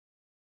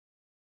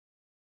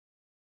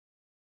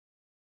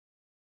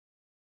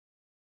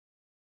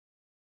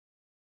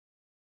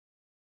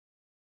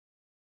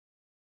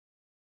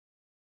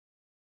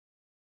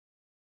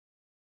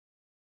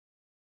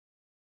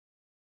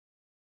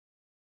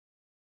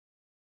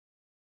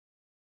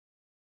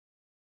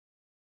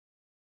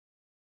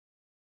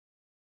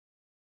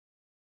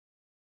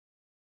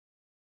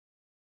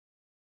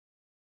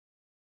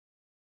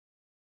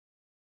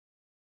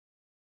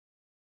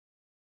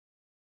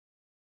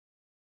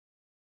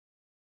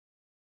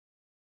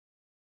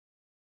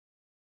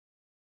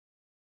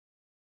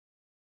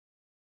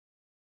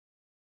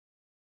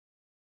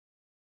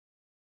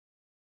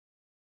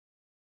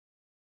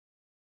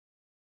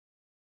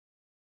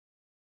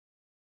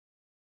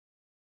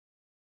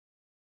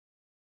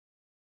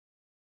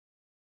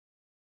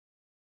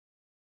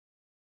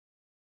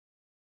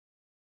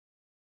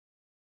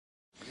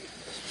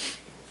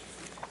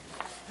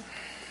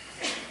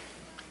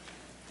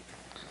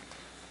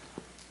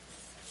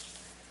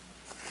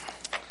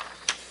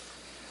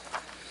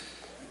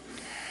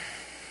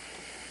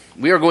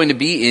We are going to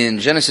be in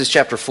Genesis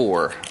chapter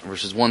 4,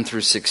 verses 1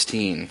 through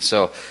 16.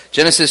 So,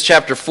 Genesis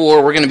chapter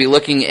 4, we're going to be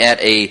looking at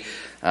a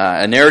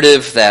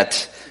narrative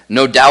that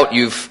no doubt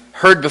you've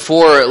heard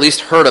before, or at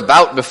least heard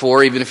about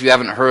before, even if you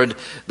haven't heard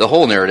the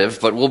whole narrative.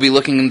 But we'll be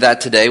looking at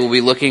that today. We'll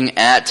be looking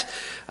at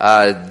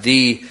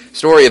the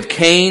story of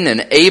Cain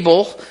and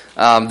Abel,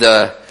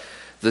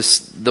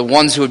 the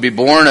ones who would be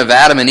born of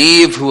Adam and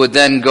Eve, who would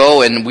then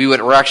go, and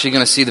we're actually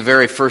going to see the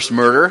very first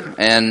murder,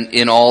 and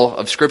in all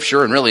of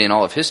Scripture, and really in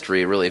all of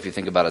history, really, if you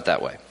think about it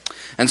that way.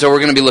 And so we're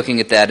going to be looking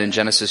at that in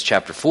Genesis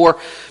chapter 4.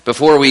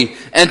 Before we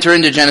enter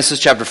into Genesis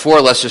chapter 4,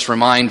 let's just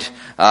remind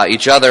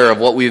each other of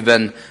what we've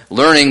been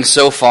learning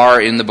so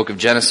far in the book of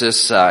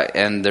Genesis,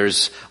 and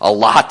there's a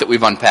lot that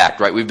we've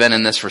unpacked, right? We've been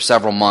in this for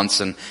several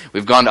months, and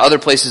we've gone to other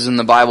places in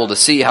the Bible to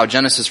see how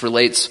Genesis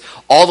relates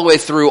all the way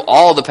through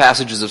all the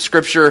passages of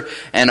Scripture,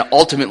 and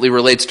ultimately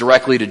relates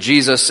directly to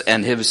Jesus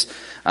and his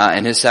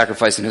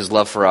sacrifice and his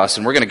love for us.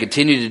 And we're going to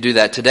continue to do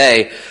that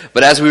today.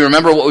 But as we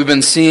remember what we've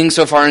been seeing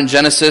so far in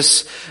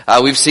Genesis,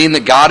 we've seen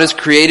that God has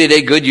created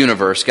a good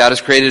universe. God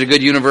has created a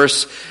good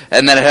universe,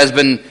 and that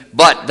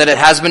it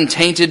has been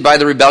tainted by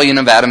the rebellion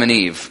of Adam and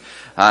Eve.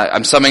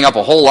 I'm summing up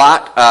a whole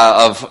lot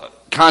of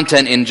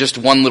content in just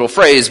one little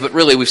phrase, but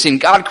really we've seen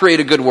God create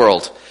a good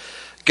world.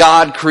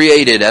 God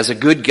created, as a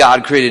good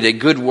God, created a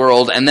good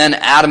world, and then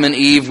Adam and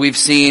Eve, we've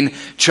seen,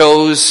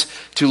 chose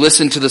to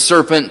listen to the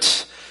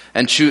serpent,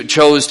 and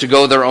chose to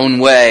go their own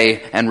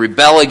way and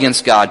rebel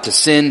against God, to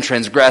sin,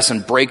 transgress,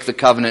 and break the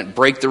covenant,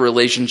 break the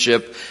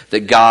relationship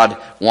that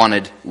God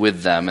wanted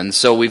with them. And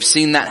so we've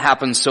seen that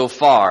happen so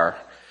far.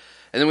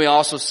 And then we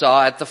also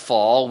saw at the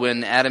fall,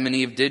 when Adam and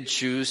Eve did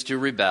choose to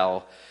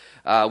rebel,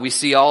 we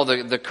see all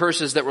the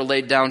curses that were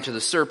laid down to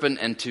the serpent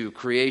and to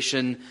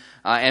creation,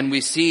 and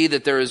we see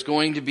that there is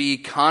going to be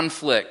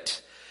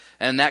conflict.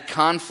 And that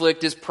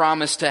conflict is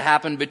promised to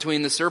happen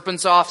between the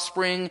serpent's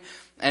offspring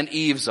and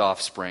Eve's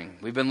offspring.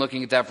 We've been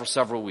looking at that for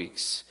several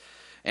weeks.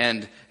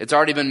 And it's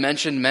already been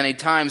mentioned many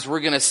times.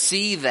 We're going to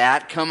see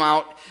that come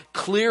out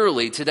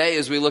clearly today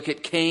as we look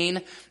at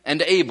Cain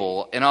and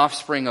Abel, an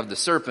offspring of the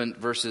serpent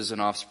versus an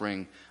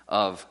offspring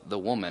of the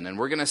woman. And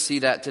we're going to see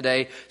that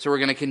today. So we're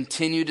going to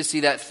continue to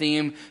see that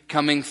theme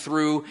coming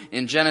through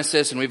in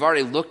Genesis. And we've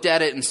already looked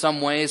at it in some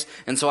ways.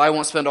 And so I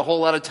won't spend a whole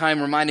lot of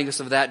time reminding us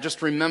of that.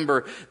 Just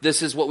remember,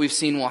 this is what we've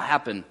seen will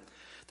happen.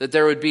 That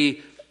there would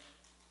be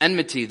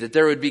enmity, that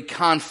there would be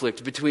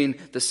conflict between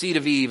the seed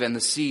of Eve and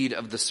the seed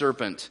of the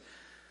serpent.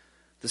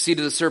 The seed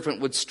of the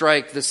serpent would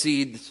strike the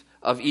seed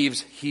of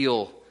Eve's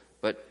heel,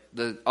 but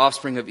the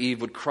offspring of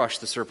Eve would crush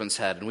the serpent's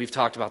head. And we've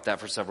talked about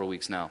that for several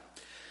weeks now.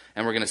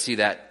 And we're going to see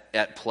that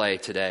at play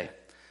today.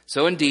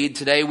 So indeed,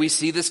 today we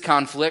see this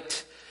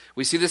conflict.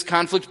 We see this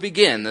conflict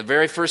begin. The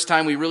very first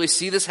time we really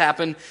see this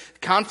happen,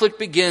 conflict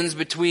begins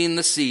between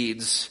the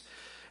seeds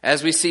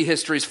as we see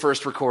history's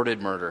first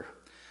recorded murder.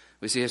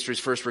 We see history's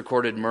first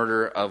recorded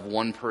murder of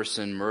one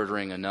person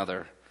murdering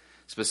another,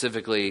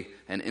 specifically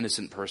an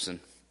innocent person.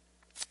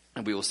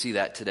 And we will see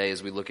that today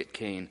as we look at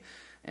Cain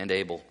and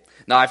Abel.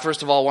 Now, I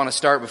first of all want to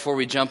start, before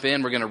we jump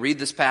in, we're going to read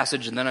this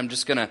passage, and then I'm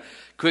just going to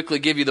quickly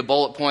give you the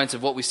bullet points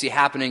of what we see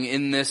happening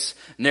in this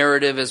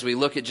narrative as we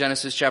look at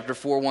Genesis chapter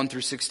 4, 1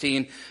 through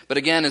 16. But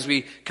again, as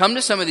we come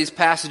to some of these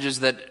passages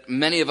that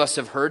many of us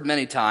have heard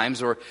many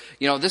times, or,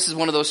 this is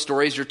one of those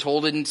stories you're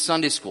told in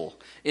Sunday school,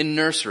 in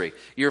nursery.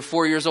 You're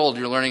 4 years old,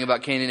 you're learning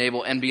about Cain and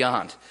Abel and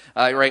beyond.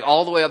 Right,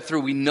 all the way up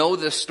through, we know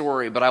this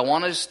story, but I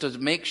want us to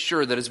make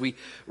sure that as we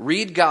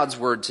read God's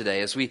Word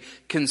today, as we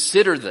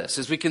consider this,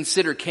 as we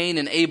consider Cain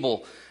and Abel,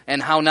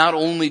 and how not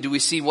only do we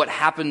see what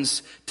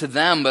happens to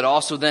them, but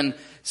also then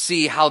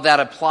see how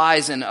that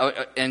applies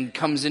and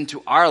comes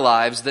into our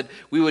lives, that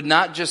we would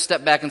not just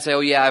step back and say, oh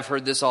yeah, I've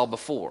heard this all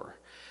before.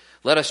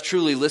 Let us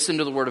truly listen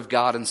to the Word of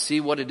God and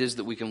see what it is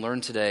that we can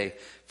learn today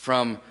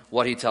from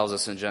what He tells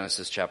us in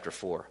Genesis chapter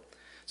 4.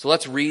 So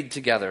let's read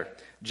together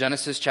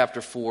Genesis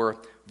chapter 4,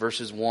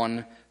 verses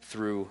 1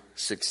 through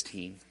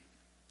 16.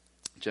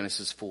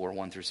 Genesis 4,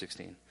 1 through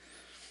 16.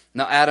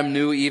 Now Adam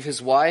knew Eve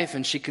his wife,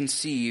 and she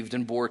conceived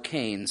and bore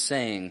Cain,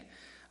 saying,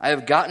 I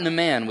have gotten a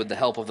man with the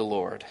help of the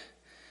Lord.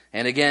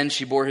 And again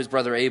she bore his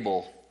brother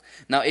Abel.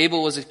 Now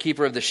Abel was a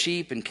keeper of the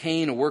sheep, and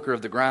Cain a worker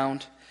of the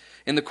ground.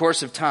 In the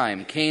course of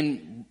time,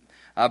 Cain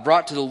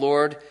brought to the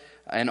Lord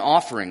an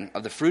offering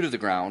of the fruit of the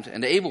ground,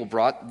 and Abel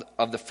brought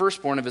of the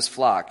firstborn of his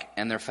flock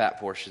and their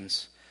fat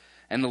portions.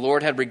 And the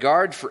Lord had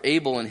regard for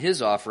Abel and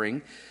his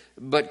offering,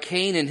 but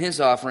Cain and his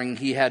offering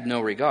he had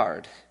no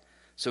regard.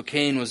 So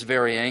Cain was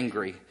very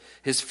angry.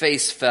 His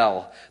face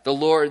fell. The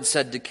Lord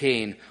said to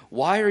Cain,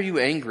 Why are you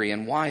angry,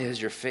 and why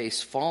has your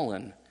face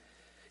fallen?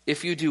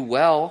 If you do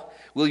well,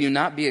 will you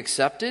not be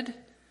accepted?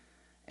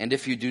 And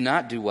if you do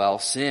not do well,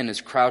 sin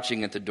is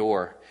crouching at the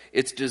door.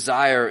 Its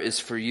desire is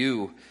for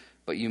you,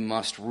 but you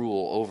must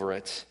rule over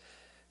it.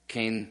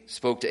 Cain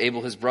spoke to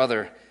Abel his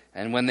brother,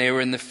 and when they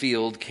were in the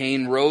field,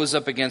 Cain rose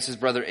up against his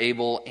brother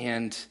Abel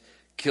and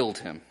killed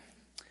him.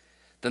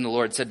 Then the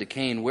Lord said to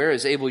Cain, Where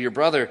is Abel your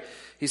brother?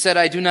 He said,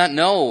 I do not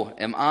know.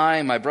 Am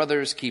I my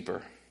brother's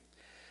keeper?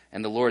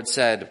 And the Lord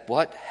said,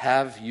 What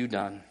have you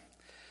done?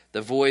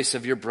 The voice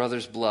of your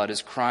brother's blood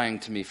is crying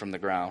to me from the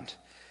ground.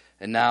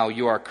 And now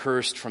you are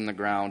cursed from the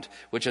ground,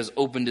 which has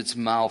opened its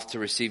mouth to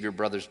receive your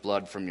brother's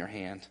blood from your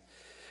hand.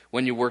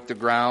 When you work the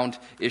ground,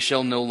 it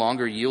shall no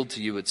longer yield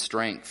to you its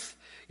strength.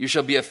 You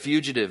shall be a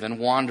fugitive and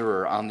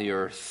wanderer on the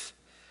earth.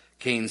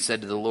 Cain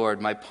said to the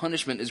Lord, my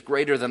punishment is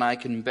greater than I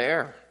can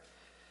bear.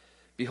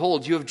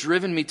 Behold, you have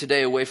driven me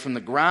today away from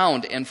the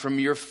ground, and from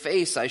your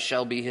face I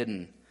shall be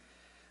hidden.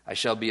 I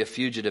shall be a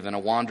fugitive and a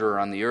wanderer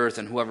on the earth,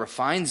 and whoever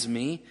finds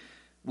me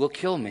will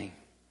kill me.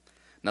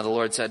 Now the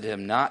Lord said to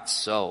him, not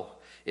so.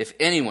 If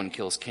anyone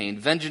kills Cain,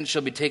 vengeance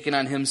shall be taken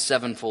on him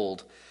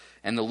sevenfold.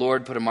 And the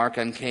Lord put a mark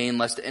on Cain,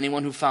 lest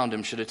anyone who found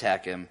him should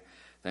attack him.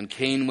 Then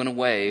Cain went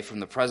away from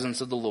the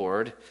presence of the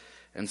Lord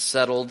and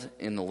settled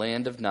in the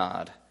land of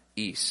Nod,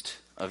 east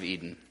of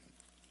Eden.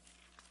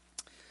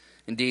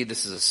 Indeed,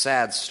 this is a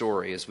sad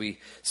story as we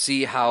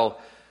see how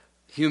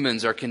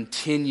humans are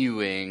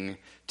continuing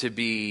to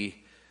be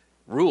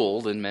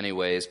ruled in many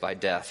ways by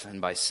death and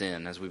by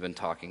sin, as we've been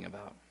talking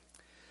about.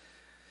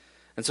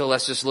 And so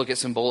let's just look at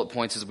some bullet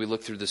points as we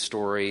look through the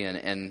story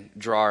and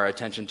draw our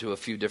attention to a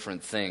few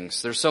different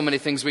things. There's so many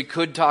things we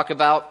could talk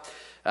about,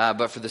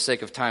 but for the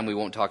sake of time, we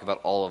won't talk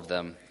about all of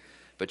them.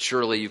 But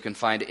surely you can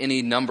find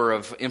any number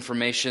of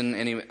information,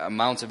 any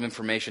amounts of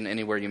information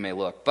anywhere you may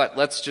look. But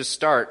let's just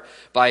start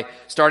by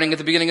starting at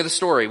the beginning of the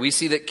story. We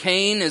see that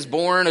Cain is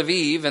born of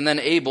Eve, and then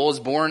Abel is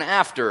born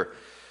after.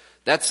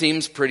 That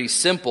seems pretty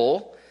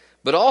simple.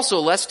 But also,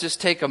 let's just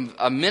take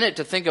a minute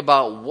to think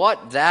about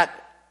what that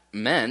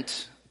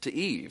meant to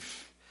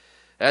Eve.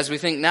 As we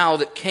think now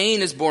that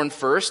Cain is born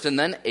first and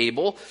then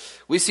Abel,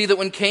 we see that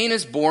when Cain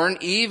is born,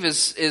 Eve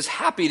is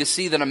happy to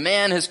see that a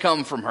man has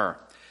come from her.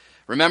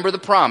 Remember the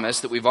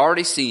promise that we've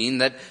already seen,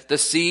 that the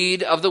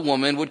seed of the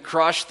woman would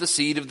crush the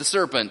seed of the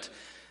serpent.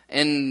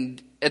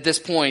 And at this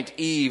point,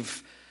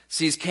 Eve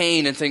sees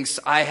Cain and thinks,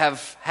 I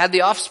have had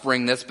the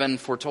offspring that's been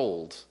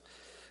foretold.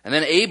 And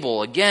then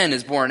Abel again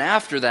is born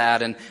after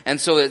that,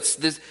 and so it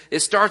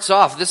starts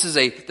off.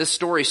 This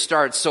story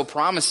starts so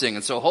promising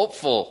and so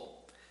hopeful.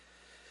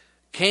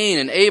 Cain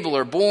and Abel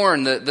are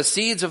born, the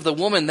seeds of the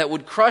woman that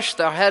would crush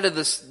the head of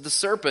the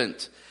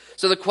serpent.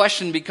 So the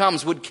question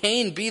becomes, would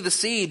Cain be the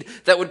seed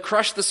that would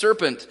crush the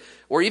serpent,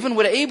 or even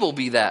would Abel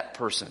be that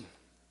person?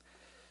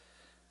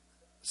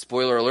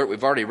 Spoiler alert,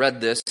 we've already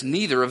read this.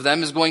 Neither of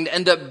them is going to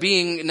end up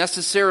being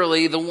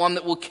necessarily the one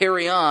that will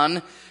carry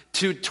on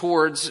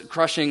towards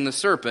crushing the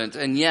serpent.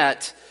 And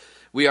yet,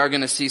 we are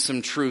going to see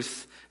some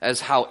truth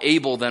as how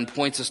Abel then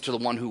points us to the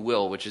one who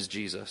will, which is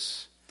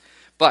Jesus.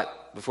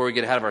 But before we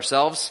get ahead of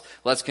ourselves,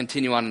 let's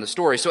continue on in the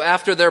story. So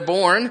after they're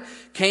born,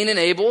 Cain and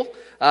Abel,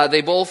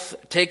 they both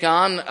take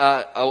on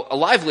a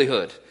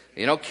livelihood.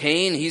 You know,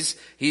 Cain,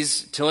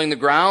 he's tilling the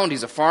ground,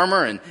 he's a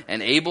farmer,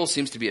 and Abel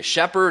seems to be a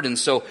shepherd. And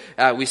so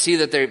we see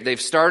that they've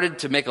started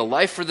to make a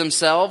life for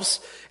themselves.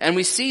 And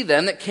we see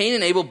then that Cain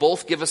and Abel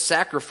both give a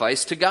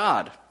sacrifice to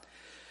God.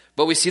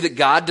 But we see that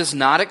God does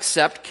not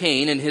accept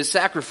Cain and his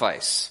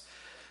sacrifice.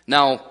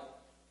 Now,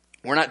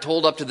 we're not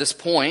told up to this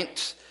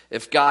point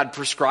if God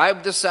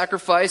prescribed the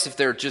sacrifice, if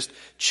they're just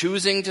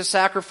choosing to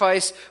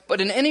sacrifice.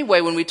 But in any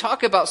way, when we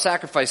talk about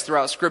sacrifice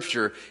throughout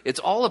Scripture, it's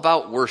all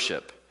about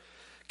worship.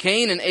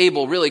 Cain and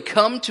Abel really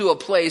come to a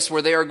place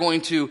where they are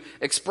going to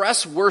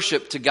express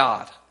worship to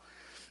God.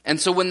 And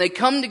so when they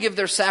come to give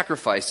their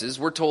sacrifices,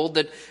 we're told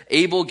that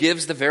Abel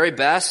gives the very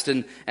best,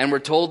 and we're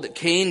told that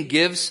Cain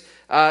gives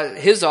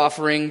his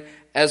offering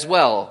as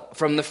well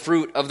from the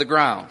fruit of the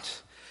ground.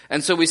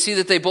 And so we see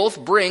that they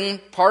both bring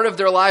part of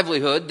their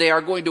livelihood. They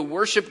are going to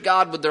worship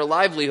God with their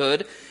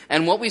livelihood.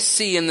 And what we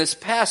see in this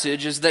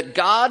passage is that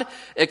God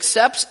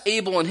accepts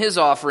Abel and his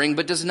offering,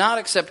 but does not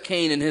accept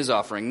Cain and his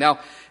offering. Now,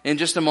 in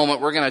just a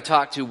moment, we're going to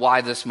talk to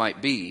why this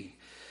might be.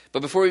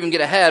 But before we even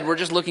get ahead, we're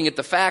just looking at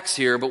the facts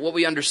here. But what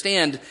we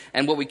understand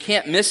and what we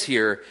can't miss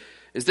here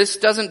is this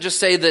doesn't just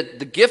say that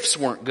the gifts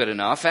weren't good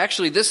enough.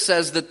 Actually, this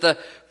says that the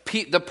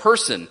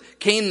person,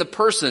 Cain the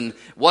person,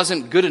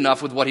 wasn't good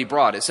enough with what he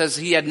brought. It says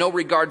he had no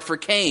regard for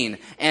Cain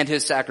and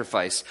his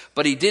sacrifice,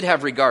 but he did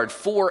have regard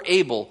for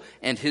Abel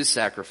and his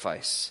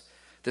sacrifice.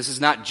 This is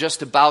not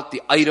just about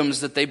the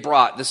items that they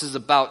brought. This is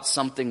about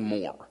something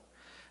more.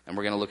 And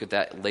we're going to look at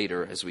that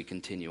later as we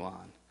continue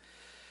on.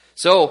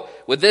 So,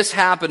 with this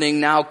happening,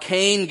 now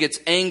Cain gets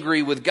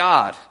angry with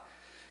God.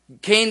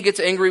 Cain gets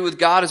angry with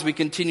God as we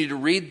continue to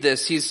read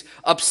this. He's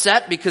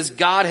upset because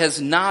God has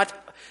not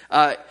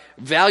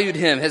valued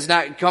him, has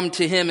not come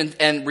to him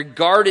and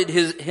regarded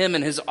him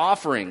and his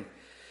offering.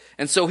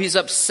 And so he's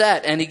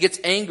upset and he gets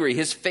angry.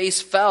 His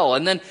face fell.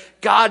 And then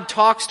God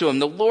talks to him.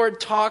 The Lord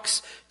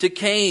talks to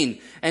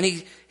Cain. And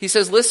he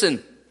says,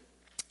 listen,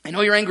 I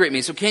know you're angry at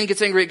me. So Cain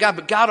gets angry at God,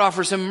 but God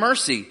offers him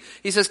mercy.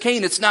 He says,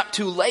 Cain, it's not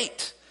too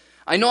late.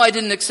 I know I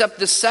didn't accept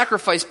this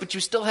sacrifice, but you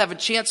still have a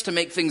chance to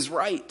make things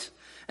right.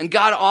 And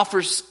God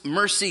offers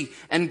mercy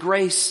and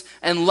grace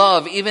and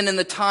love, even in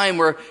the time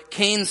where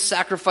Cain's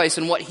sacrifice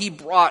and what he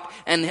brought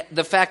and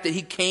the fact that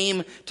he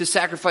came to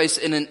sacrifice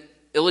in an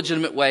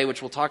illegitimate way,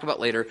 which we'll talk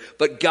about later.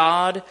 But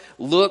God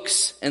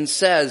looks and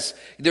says,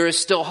 there is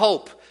still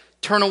hope.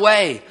 Turn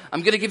away.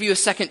 I'm going to give you a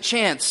second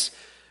chance.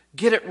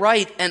 Get it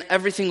right and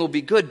everything will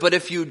be good. But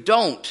if you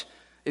don't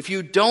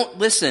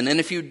listen, and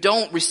if you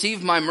don't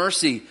receive my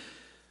mercy,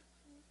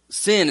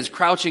 sin is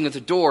crouching at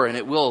the door and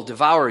it will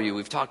devour you.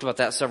 We've talked about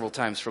that several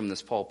times from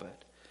this pulpit.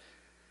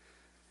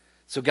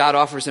 So God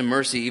offers him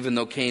mercy even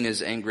though Cain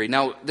is angry.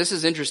 Now, this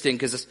is interesting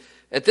because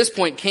at this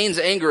point, Cain's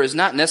anger is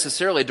not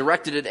necessarily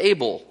directed at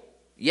Abel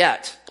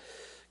yet.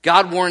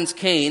 God warns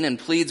Cain and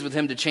pleads with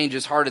him to change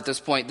his heart at this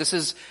point. This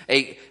is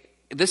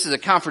a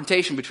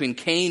confrontation between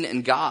Cain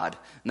and God,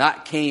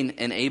 not Cain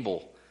and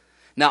Abel.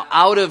 Now,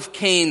 out of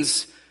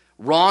Cain's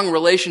wrong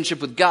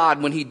relationship with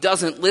God, when he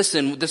doesn't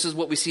listen, this is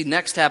what we see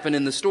next happen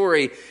in the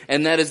story,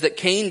 and that is that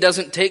Cain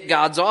doesn't take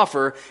God's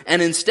offer,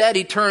 and instead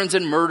he turns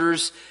and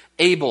murders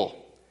Abel.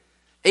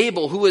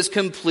 Abel, who is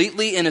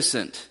completely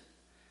innocent.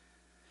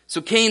 So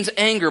Cain's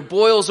anger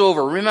boils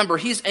over. Remember,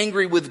 he's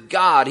angry with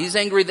God. He's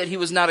angry that he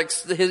was not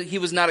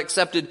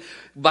accepted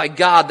by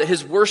God, that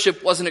his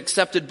worship wasn't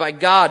accepted by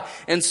God.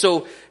 And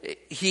so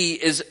he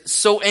is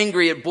so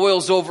angry it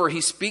boils over.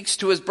 He speaks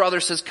to his brother,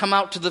 says, "Come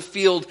out to the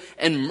field,"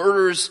 and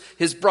murders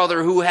his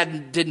brother who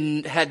had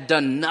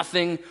done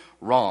nothing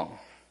wrong.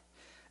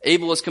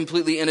 Abel is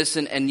completely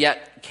innocent, and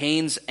yet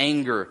Cain's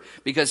anger,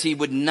 because he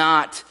would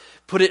not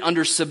put it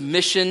under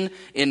submission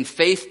in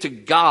faith to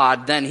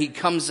God, then he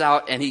comes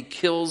out and he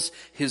kills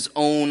his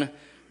own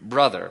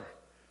brother.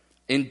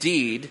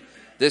 Indeed,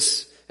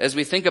 as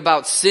we think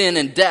about sin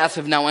and death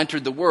have now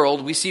entered the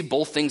world, we see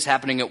both things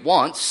happening at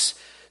once.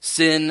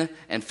 Sin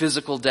and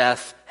physical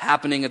death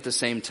happening at the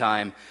same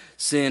time.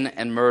 Sin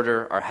and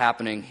murder are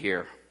happening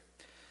here.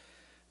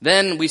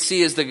 Then we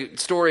see as the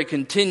story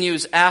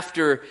continues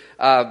after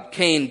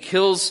Cain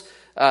kills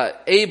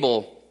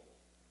Abel,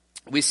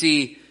 we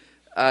see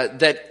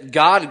that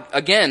God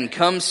again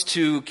comes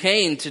to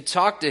Cain to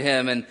talk to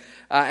him,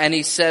 and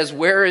he says,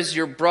 "Where is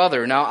your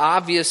brother?" Now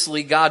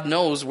obviously God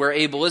knows where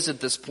Abel is at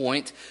this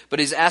point, but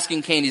he's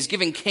asking Cain, he's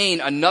giving Cain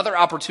another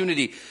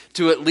opportunity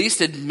to at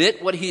least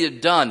admit what he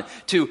had done,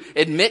 to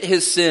admit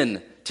his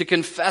sin, to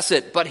confess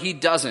it, but he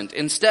doesn't.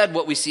 Instead,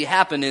 what we see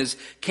happen is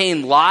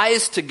Cain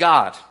lies to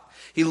God.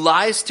 He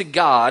lies to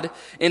God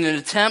in an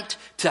attempt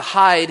to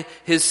hide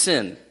his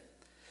sin.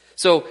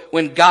 So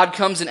when God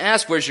comes and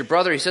asks, "Where's your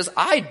brother?" he says,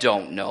 "I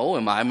don't know.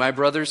 Am I my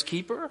brother's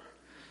keeper?"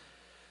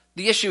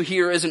 The issue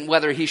here isn't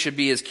whether he should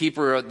be his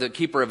keeper, the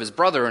keeper of his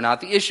brother or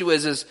not. The issue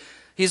is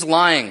he's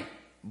lying.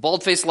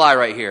 Bald-faced lie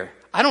right here.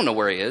 I don't know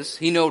where he is.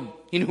 He knew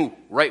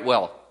very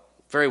well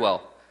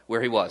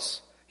where he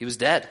was. He was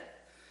dead.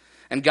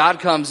 And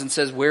God comes and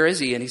says, "Where is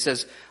he?" And he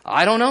says,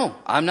 "I don't know.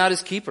 I'm not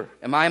his keeper.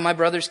 Am I my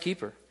brother's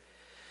keeper?"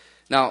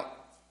 Now,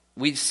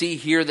 we see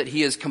here that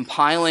he is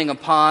compiling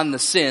upon the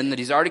sin, that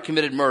he's already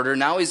committed murder.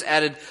 Now he's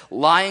added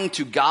lying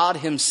to God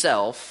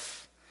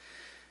himself.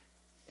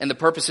 And the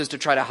purpose is to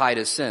try to hide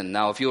his sin.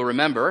 Now, if you'll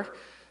remember,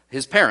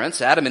 his parents,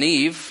 Adam and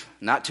Eve,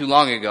 not too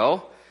long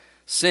ago,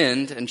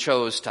 sinned and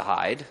chose to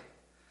hide.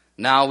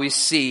 Now we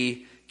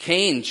see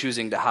Cain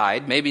choosing to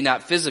hide, maybe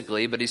not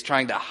physically, but he's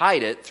trying to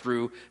hide it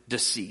through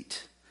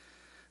deceit.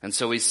 And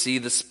so we see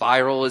the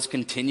spiral is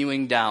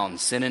continuing down.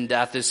 Sin and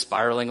death is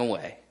spiraling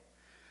away.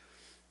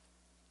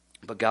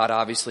 But God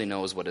obviously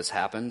knows what has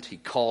happened. He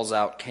calls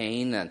out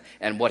Cain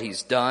and what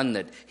he's done,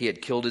 that he had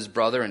killed his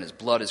brother and his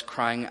blood is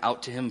crying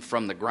out to him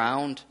from the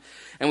ground.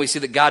 And we see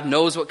that God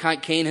knows what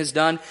Cain has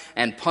done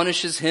and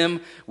punishes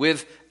him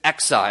with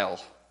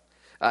exile.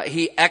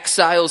 He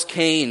exiles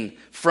Cain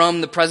from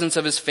the presence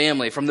of his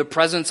family, from the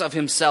presence of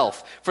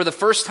himself. For the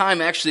first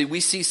time, actually, we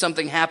see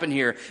something happen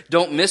here.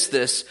 Don't miss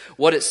this.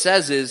 What it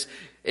says is,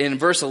 in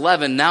verse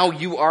 11, "Now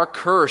you are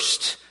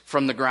cursed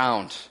from the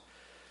ground."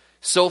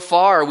 So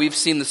far, we've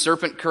seen the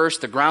serpent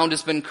cursed, the ground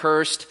has been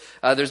cursed,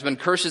 there's been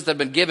curses that have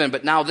been given,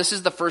 but now this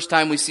is the first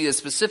time we see a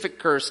specific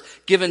curse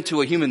given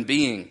to a human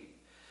being.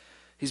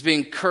 He's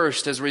being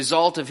cursed as a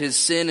result of his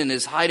sin and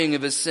his hiding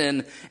of his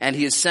sin, and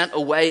he is sent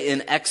away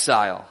in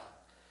exile.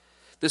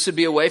 This would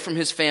be away from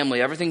his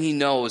family, everything he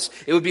knows.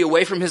 It would be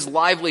away from his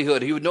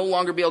livelihood. He would no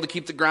longer be able to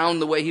keep the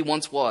ground the way he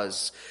once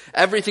was.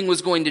 Everything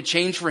was going to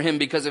change for him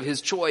because of his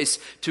choice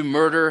to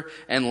murder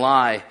and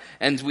lie.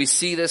 And we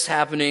see this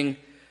happening.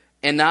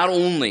 And not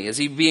only is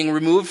he being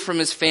removed from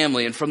his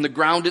family and from the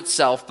ground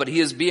itself, but he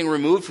is being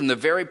removed from the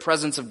very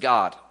presence of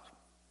God.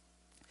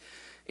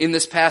 In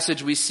this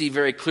passage, we see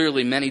very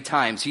clearly many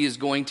times he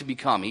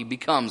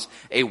becomes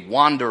a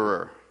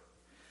wanderer.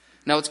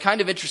 Now, it's kind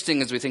of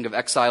interesting as we think of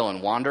exile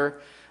and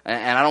wander,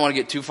 and I don't want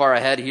to get too far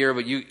ahead here,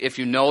 but if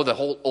you know the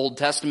whole Old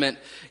Testament,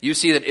 you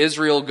see that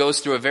Israel goes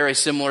through a very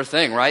similar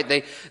thing, right?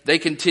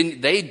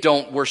 They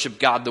don't worship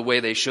God the way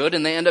they should,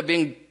 and they end up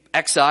being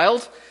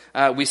exiled.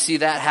 We see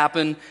that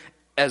happen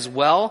as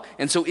well.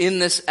 And so in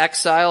this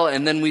exile,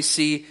 and then we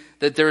see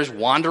that there is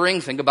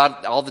wandering. Think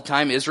about all the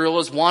time Israel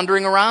is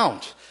wandering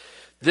around.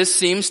 This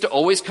seems to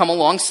always come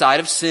alongside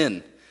of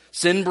sin.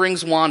 Sin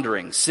brings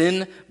wandering.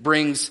 Sin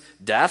brings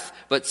death,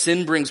 but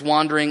sin brings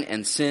wandering,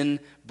 and sin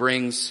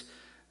brings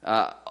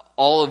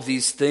all of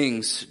these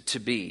things to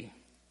be.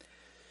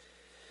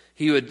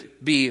 He would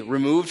be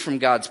removed from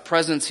God's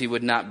presence. He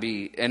would not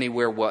be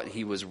anywhere what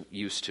he was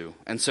used to.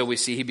 And so we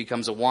see he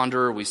becomes a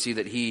wanderer. We see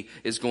that he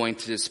is going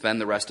to spend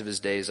the rest of his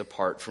days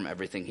apart from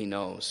everything he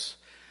knows.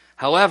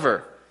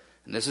 However,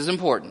 and this is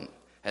important,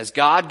 as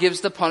God gives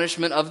the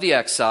punishment of the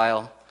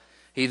exile,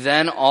 he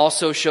then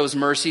also shows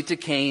mercy to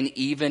Cain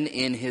even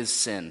in his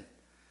sin.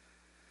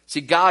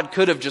 See, God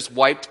could have just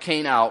wiped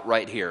Cain out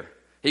right here.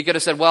 He could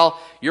have said, well,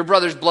 your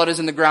brother's blood is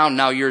in the ground,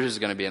 now yours is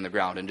going to be in the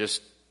ground, and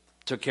just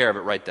took care of it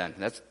right then.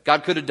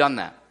 God could have done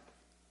that.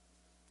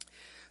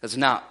 That's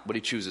not what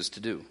he chooses to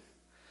do.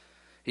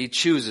 He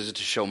chooses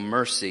to show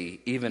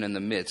mercy even in the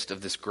midst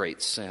of this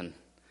great sin.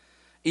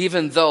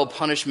 Even though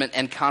punishment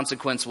and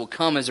consequence will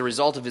come as a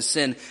result of his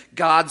sin,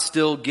 God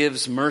still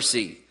gives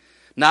mercy.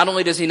 Not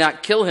only does he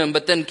not kill him,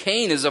 but then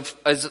Cain is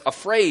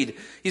afraid.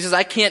 He says,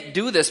 I can't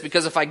do this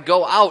because if I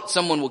go out,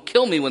 someone will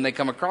kill me when they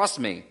come across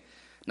me.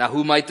 Now,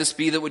 who might this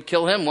be that would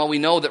kill him? Well, we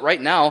know that right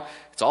now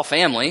it's all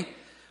family.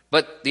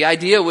 But the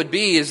idea would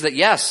be is that,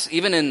 yes,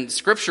 even in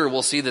Scripture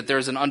we'll see that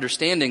there's an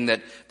understanding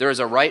that there is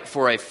a right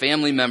for a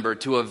family member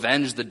to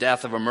avenge the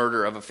death of a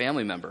murder of a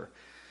family member.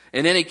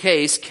 In any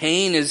case,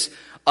 Cain is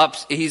up,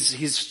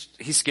 he's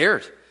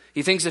scared.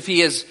 He thinks if he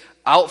is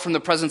out from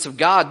the presence of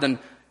God, then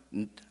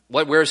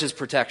where's his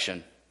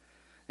protection?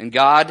 And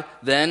God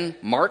then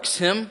marks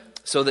him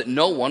so that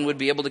no one would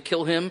be able to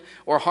kill him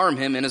or harm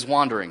him in his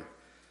wandering.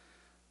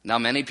 Now,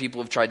 many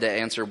people have tried to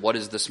answer, what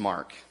is this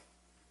mark?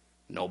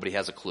 Nobody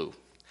has a clue.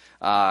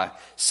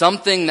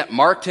 Something that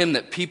marked him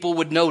that people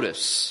would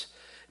notice,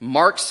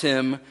 marks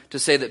him to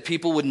say that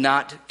people would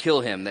not kill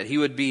him, that he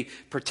would be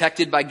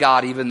protected by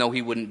God even though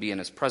he wouldn't be in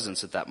his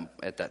presence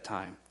at that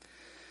time.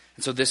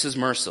 And so this is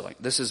mercy.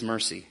 This is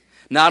mercy.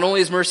 Not only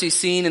is mercy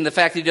seen in the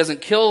fact that he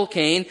doesn't kill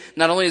Cain,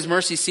 not only is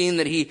mercy seen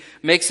that he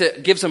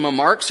gives him a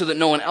mark so that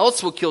no one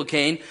else will kill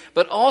Cain,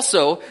 but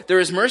also there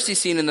is mercy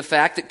seen in the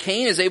fact that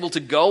Cain is able to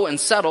go and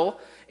settle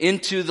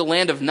into the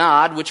land of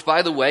Nod, which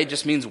by the way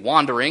just means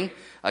wandering.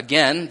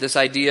 Again, this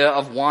idea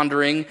of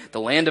wandering,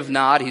 the land of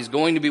Nod, he's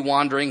going to be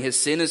wandering. His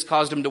sin has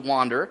caused him to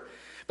wander.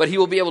 But he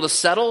will be able to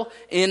settle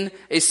in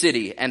a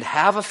city and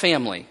have a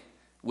family,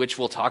 which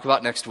we'll talk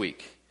about next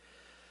week.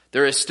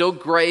 There is still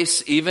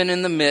grace even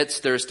in the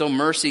midst, there is still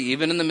mercy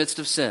even in the midst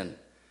of sin.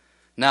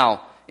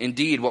 Now,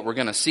 indeed, what we're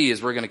going to see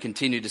is we're going to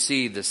continue to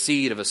see the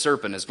seed of a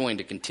serpent is going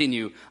to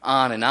continue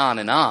on and on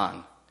and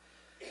on.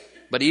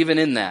 But even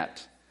in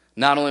that,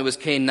 not only was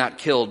Cain not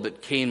killed,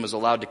 but Cain was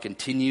allowed to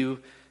continue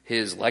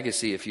his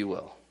legacy, if you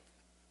will.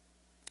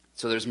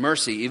 So there's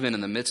mercy even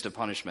in the midst of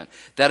punishment.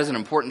 That is an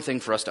important thing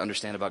for us to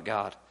understand about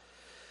God.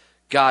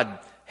 God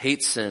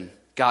hates sin.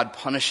 God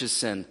punishes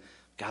sin.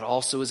 God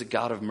also is a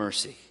God of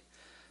mercy.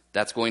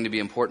 That's going to be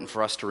important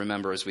for us to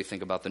remember as we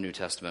think about the New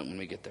Testament when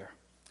we get there.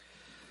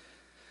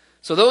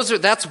 So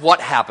that's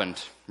what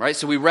happened, right?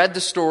 So we read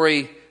the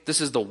story.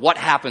 This is the what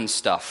happened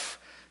stuff.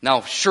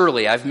 Now,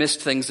 surely I've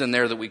missed things in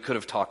there that we could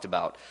have talked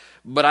about.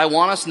 But I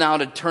want us now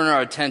to turn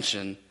our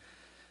attention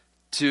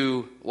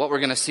to what we're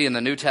going to see in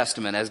the New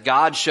Testament as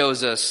God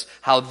shows us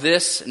how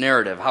this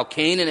narrative, how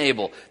Cain and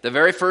Abel, the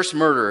very first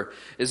murder,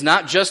 is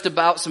not just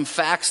about some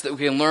facts that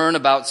we can learn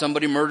about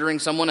somebody murdering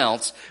someone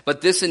else,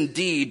 but this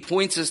indeed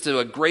points us to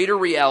a greater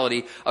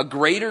reality, a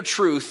greater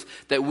truth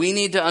that we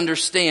need to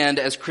understand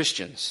as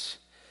Christians.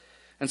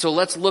 And so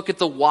let's look at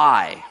the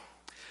why.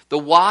 The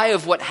why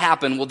of what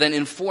happened will then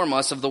inform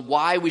us of the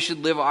why we should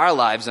live our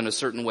lives in a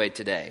certain way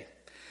today.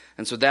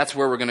 And so that's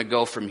where we're going to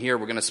go from here.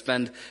 We're going to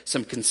spend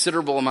some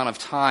considerable amount of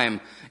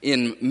time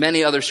in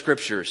many other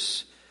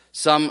scriptures.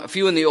 A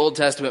few in the Old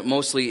Testament,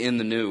 mostly in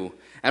the New.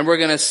 And we're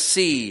going to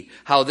see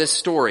how this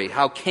story,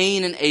 how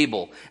Cain and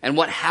Abel, and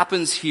what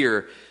happens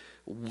here,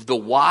 the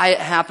why it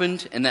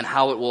happened, and then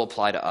how it will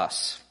apply to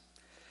us.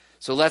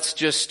 So let's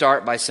just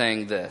start by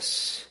saying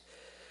this.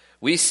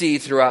 We see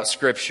throughout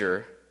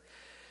Scripture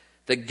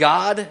that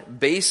God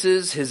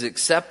bases his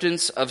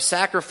acceptance of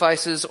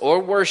sacrifices or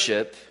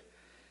worship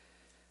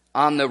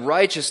on the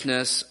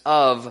righteousness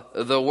of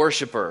the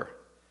worshiper,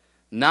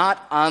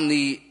 not on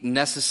the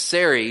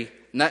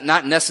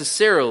not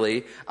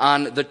necessarily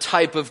on the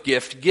type of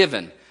gift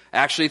given.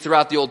 Actually,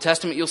 throughout the Old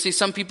Testament, you'll see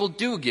some people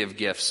do give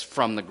gifts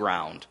from the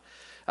ground,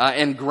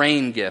 and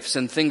grain gifts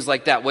and things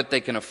like that, what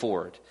they can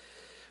afford.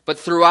 But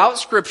throughout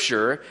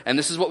Scripture, and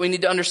this is what we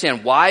need to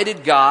understand, why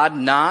did God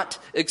not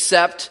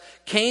accept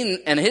Cain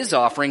and his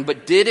offering,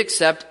 but did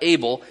accept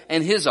Abel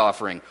and his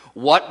offering?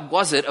 What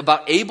was it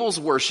about Abel's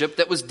worship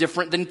that was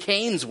different than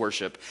Cain's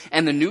worship?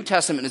 And the New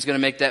Testament is going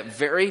to make that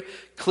very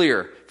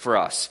clear for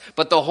us.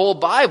 But the whole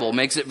Bible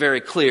makes it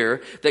very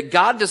clear that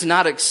God does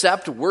not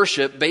accept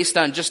worship based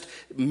on just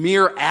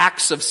mere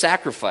acts of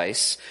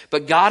sacrifice,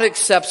 but God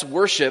accepts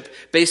worship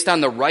based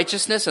on the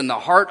righteousness and the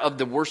heart of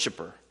the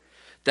worshiper.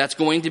 That's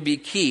going to be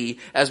key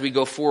as we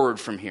go forward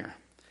from here.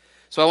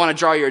 So I want to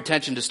draw your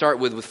attention to start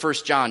with 1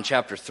 John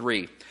chapter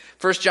 3.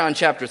 1 John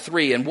chapter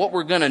 3, and what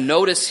we're going to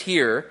notice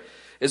here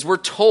is we're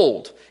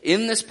told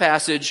in this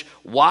passage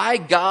why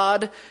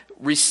God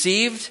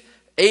received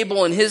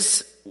Abel in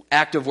his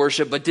act of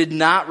worship but did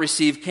not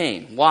receive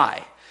Cain.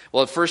 Why?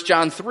 Well, 1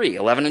 John 3,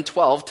 11 and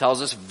 12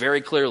 tells us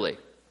very clearly.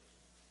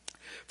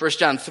 1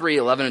 John 3,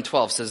 11 and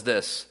 12 says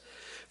this,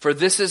 "For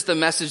this is the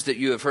message that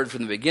you have heard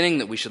from the beginning,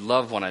 that we should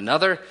love one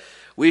another.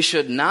 We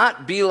should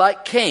not be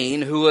like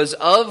Cain, who was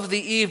of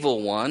the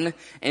evil one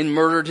and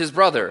murdered his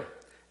brother.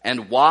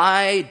 And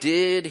why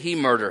did he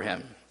murder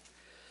him?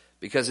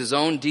 Because his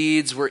own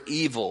deeds were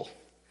evil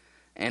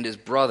and his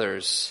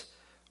brother's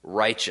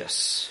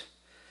righteous."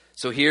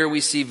 So here we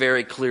see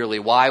very clearly,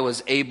 why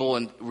was Abel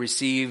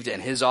received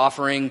and his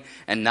offering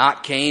and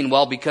not Cain?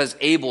 Well, because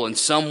Abel in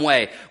some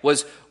way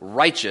was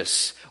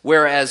righteous,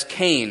 whereas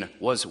Cain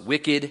was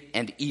wicked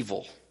and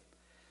evil.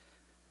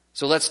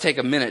 So let's take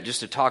a minute just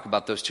to talk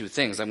about those two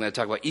things. I'm going to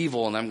talk about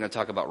evil and I'm going to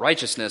talk about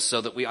righteousness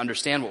so that we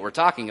understand what we're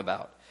talking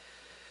about.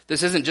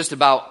 This isn't just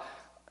about,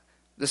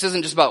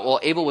 well,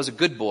 Abel was a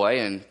good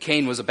boy and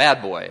Cain was a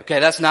bad boy. Okay,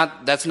 that's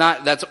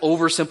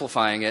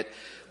oversimplifying it.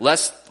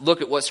 Let's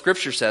look at what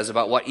Scripture says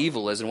about what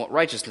evil is and what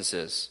righteousness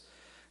is.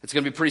 It's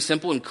going to be pretty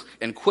simple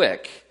and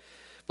quick.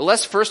 But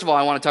first of all,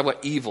 I want to talk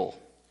about evil.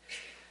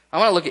 I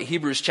want to look at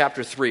Hebrews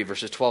chapter 3,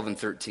 verses 12 and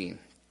 13.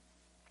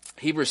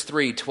 Hebrews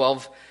 3,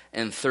 12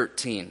 and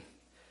 13.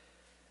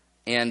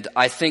 And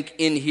I think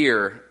in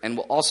here, and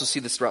we'll also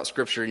see this throughout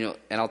Scripture, and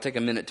I'll take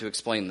a minute to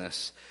explain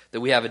this, that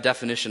we have a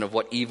definition of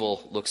what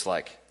evil looks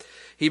like.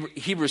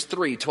 Hebrews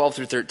 3, 12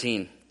 through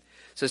 13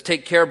 says,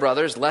 "Take care,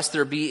 brothers, lest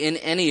there be in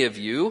any of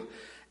you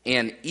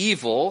an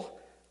evil,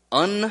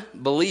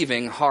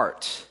 unbelieving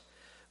heart,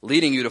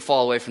 leading you to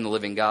fall away from the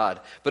living God.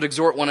 But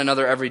exhort one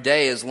another every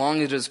day, as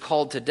long as it is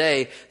called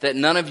today, that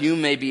none of you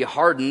may be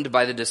hardened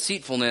by the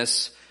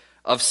deceitfulness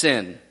of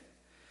sin."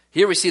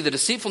 Here we see the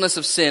deceitfulness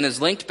of sin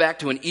is linked back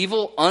to an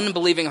evil,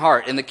 unbelieving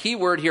heart. And the key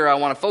word here I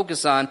want to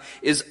focus on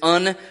is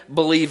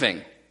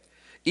unbelieving.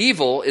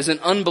 Evil is an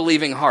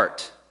unbelieving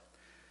heart.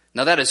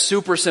 Now that is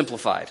super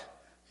simplified.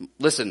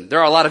 Listen,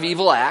 there are a lot of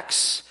evil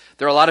acts.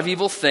 There are a lot of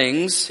evil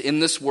things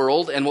in this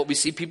world, and what we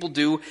see people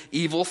do,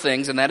 evil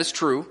things, and that is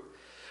true.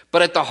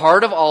 But at the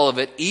heart of all of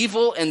it,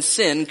 evil and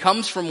sin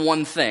comes from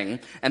one thing,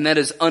 and that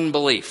is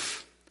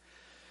unbelief.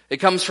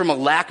 It comes from a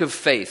lack of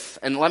faith.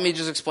 And let me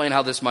just explain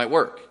how this might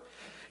work.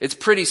 It's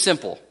pretty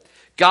simple.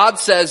 God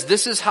says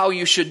this is how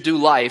you should do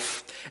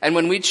life, and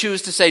when we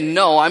choose to say,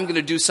 no, I'm going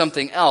to do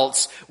something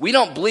else, we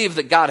don't believe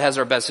that God has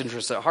our best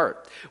interests at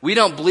heart. We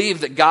don't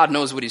believe that God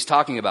knows what he's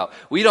talking about.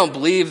 We don't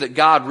believe that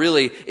God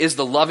really is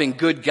the loving,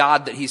 good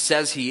God that he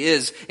says he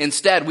is.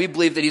 Instead, we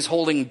believe that he's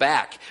holding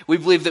back. We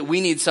believe that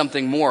we need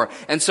something more.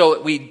 And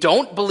so we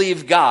don't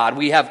believe God.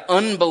 We have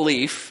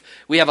unbelief.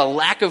 We have a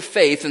lack of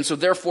faith, and so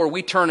therefore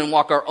we turn and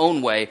walk our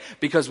own way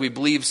because we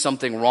believe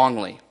something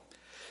wrongly.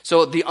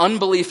 So the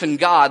unbelief in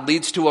God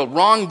leads to a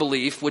wrong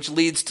belief, which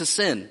leads to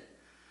sin.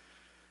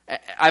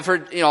 I've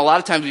heard, a lot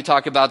of times we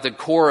talk about the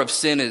core of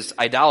sin is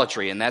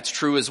idolatry, and that's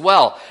true as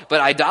well.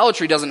 But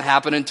idolatry doesn't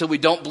happen until we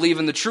don't believe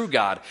in the true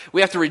God.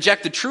 We have to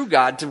reject the true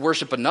God to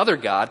worship another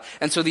God.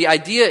 And so the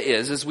idea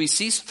is, as we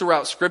see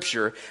throughout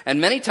Scripture,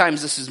 and many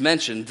times this is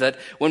mentioned, that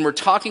when we're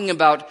talking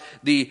about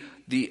the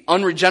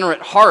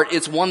unregenerate heart,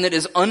 it's one that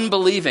is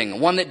unbelieving,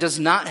 one that does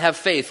not have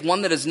faith,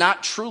 one that is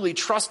not truly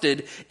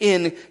trusted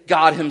in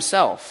God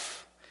himself.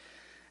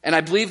 And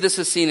I believe this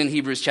is seen in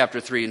Hebrews chapter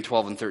 3 and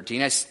 12 and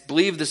 13. I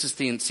believe this is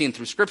seen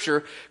through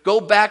Scripture.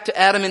 Go back to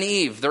Adam and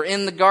Eve. They're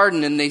in the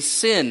garden and they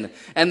sin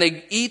and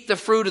they eat the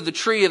fruit of the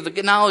tree of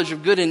the knowledge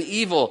of good and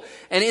evil.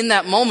 And in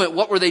that moment,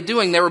 what were they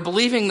doing? They were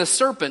believing the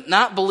serpent,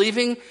 not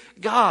believing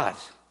God.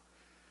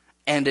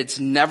 And it's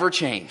never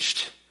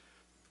changed.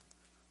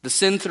 The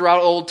sin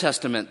throughout Old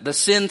Testament, the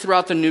sin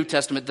throughout the New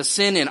Testament, the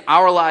sin in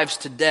our lives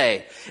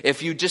today.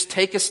 If you just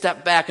take a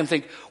step back and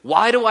think,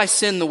 why do I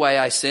sin the way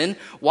I sin?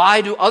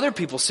 Why do other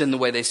people sin the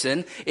way they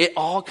sin? It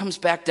all comes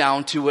back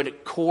down to a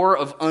core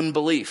of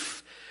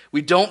unbelief.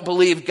 We don't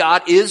believe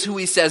God is who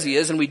he says he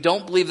is, and we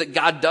don't believe that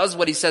God does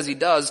what he says he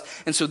does.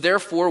 And so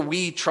therefore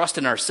we trust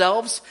in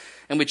ourselves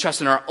and we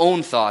trust in our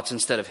own thoughts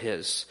instead of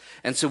his.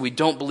 And so we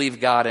don't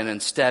believe God, and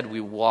instead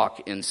we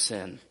walk in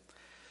sin.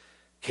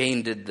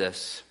 Cain did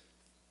this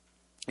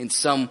in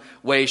some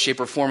way, shape,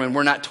 or form, and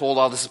we're not told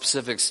all the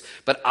specifics,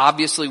 but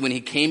obviously when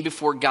he came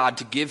before God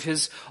to give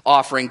his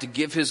offering, to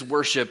give his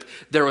worship,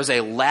 there was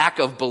a lack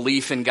of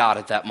belief in God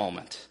at that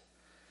moment.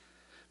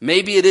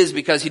 Maybe it is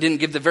because he didn't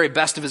give the very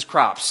best of his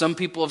crops. Some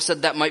people have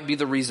said that might be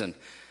the reason.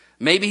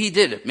 Maybe he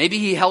did. Maybe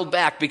he held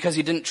back because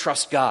he didn't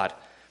trust God.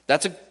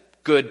 That's a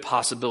good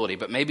possibility,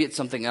 but maybe it's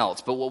something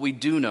else. But what we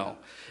do know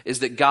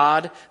is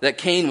that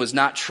Cain was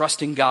not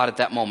trusting God at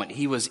that moment.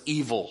 He was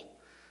evil.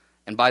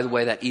 And by the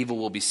way, that evil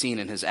will be seen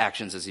in his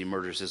actions as he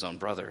murders his own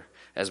brother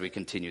as we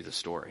continue the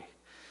story.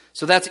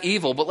 So that's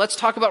evil, but let's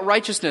talk about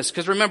righteousness,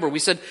 because remember, we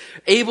said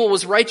Abel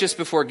was righteous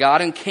before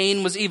God and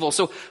Cain was evil.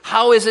 So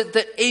how is it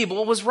that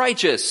Abel was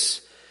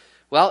righteous?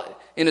 Well,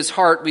 in his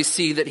heart we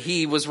see that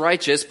he was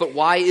righteous, but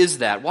why is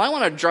that? Well, I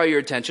want to draw your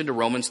attention to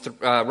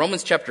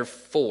Romans chapter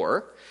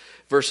 4,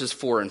 verses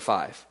 4 and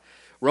 5.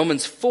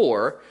 Romans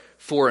 4,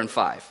 4 and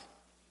 5.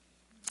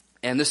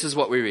 And this is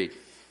what we read.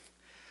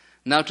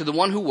 Now to the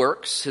one who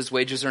works, his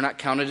wages are not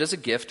counted as a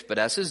gift, but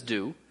as his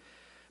due.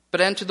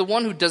 And to the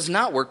one who does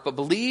not work, but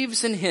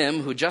believes in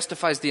him who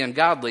justifies the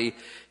ungodly,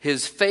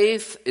 his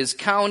faith is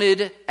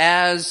counted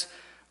as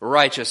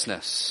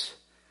righteousness.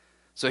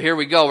 So here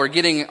we go. We're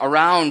getting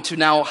around to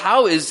now,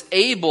 how is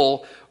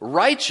Abel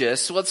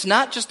righteous? Well, it's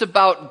not just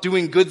about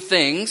doing good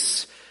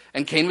things,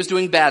 and Cain was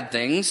doing bad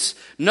things.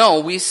 No,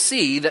 we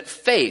see that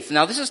faith.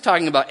 Now, this is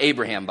talking about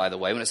Abraham, by the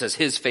way, when it says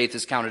his faith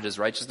is counted as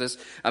righteousness.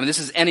 I mean, this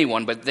is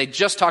anyone, but they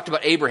just talked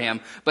about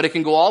Abraham, but it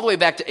can go all the way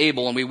back to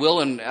Abel, and we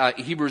will in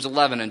Hebrews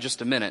 11 in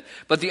just a minute.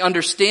 But the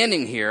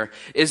understanding here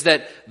is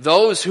that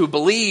those who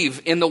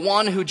believe in the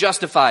one who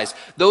justifies,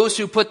 those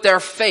who put their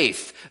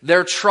faith,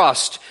 their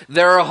trust,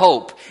 their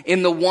hope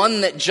in the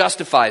one that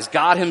justifies,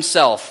 God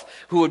himself,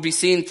 who would be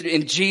seen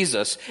in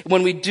Jesus.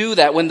 When we do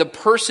that, when the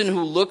person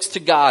who looks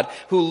to God,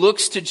 who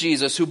looks to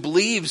Jesus, who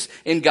believes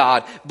in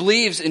God,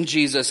 believes in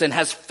Jesus, and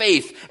has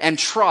faith and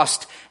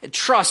trust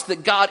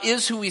that God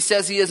is who he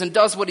says he is and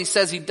does what he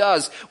says he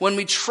does, when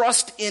we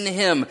trust in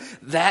him,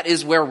 that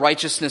is where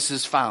righteousness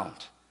is found.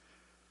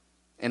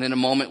 And in a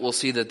moment we'll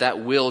see that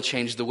will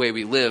change the way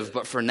we live.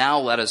 But for now,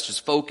 let us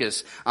just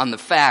focus on the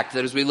fact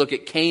that as we look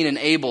at Cain and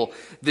Abel,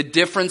 the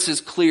difference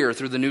is clear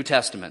through the New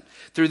Testament.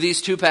 Through these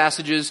two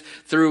passages,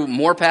 through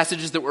more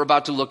passages that we're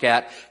about to look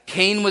at,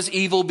 Cain was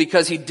evil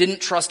because he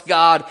didn't trust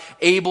God.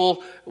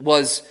 Abel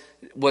was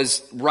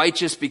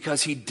righteous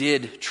because he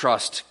did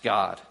trust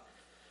God.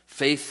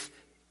 Faith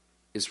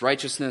is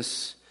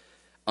righteousness.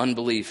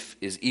 Unbelief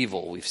is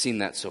evil. We've seen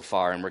that so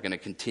far, and we're going to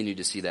continue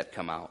to see that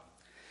come out.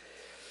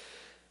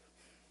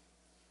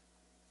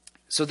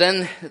 So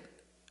then,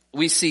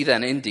 we see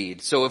then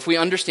indeed. So if we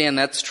understand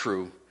that's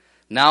true,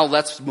 now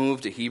let's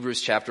move to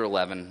Hebrews chapter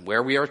 11,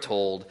 where we are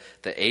told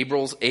that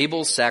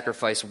Abel's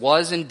sacrifice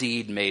was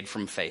indeed made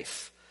from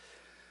faith.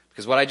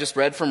 Because what I just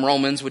read from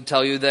Romans would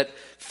tell you that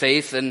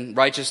faith and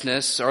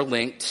righteousness are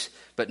linked.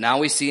 But now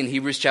we see in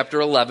Hebrews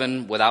chapter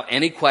 11, without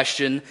any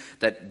question,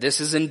 that this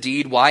is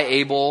indeed why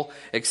Abel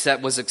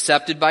was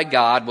accepted by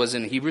God, was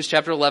in Hebrews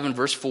chapter 11,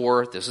 verse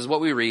 4. This is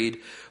what we read.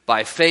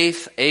 By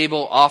faith,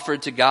 Abel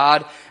offered to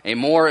God a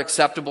more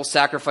acceptable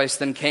sacrifice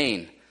than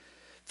Cain,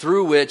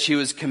 through which he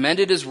was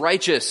commended as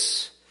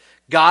righteous,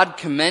 God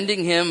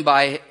commending him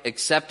by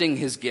accepting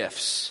his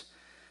gifts.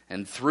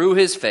 And through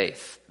his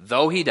faith,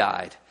 though he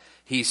died,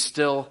 he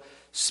still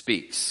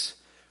speaks.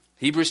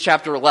 Hebrews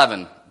chapter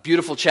 11,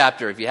 beautiful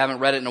chapter. If you haven't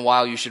read it in a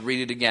while, you should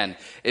read it again.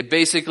 It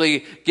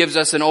basically gives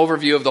us an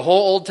overview of the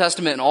whole Old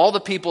Testament and all the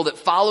people that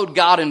followed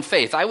God in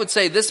faith. I would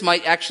say this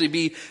might actually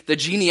be the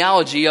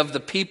genealogy of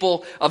the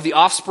people of the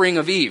offspring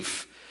of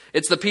Eve.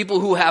 It's the people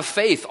who have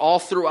faith all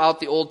throughout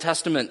the Old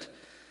Testament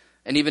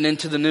and even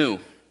into the New.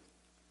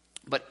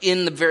 But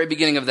in the very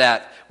beginning of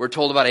that, we're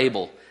told about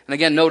Abel. And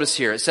again, notice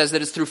here, it says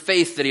that it's through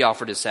faith that he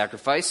offered his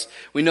sacrifice.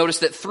 We notice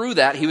that through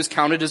that, he was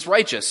counted as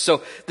righteous.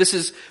 So this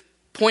is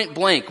point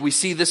blank, we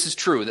see this is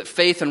true, that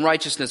faith and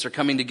righteousness are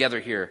coming together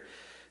here.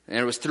 And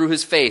it was through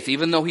his faith,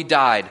 even though he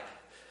died,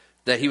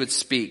 that he would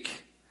speak.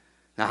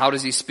 Now, how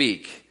does he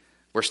speak?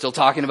 We're still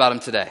talking about him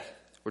today.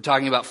 We're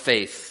talking about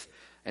faith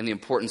and the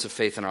importance of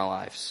faith in our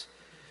lives.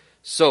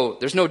 So,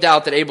 there's no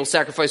doubt that Abel's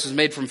sacrifice was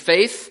made from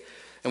faith.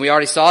 And we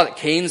already saw that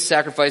Cain's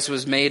sacrifice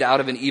was made out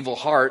of an evil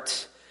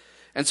heart.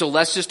 And so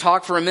let's just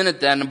talk for a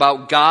minute then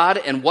about God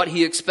and what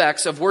he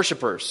expects of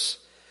worshipers.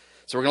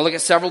 So we're going to look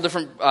at several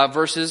different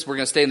verses. We're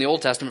going to stay in the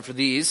Old Testament for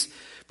these.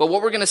 But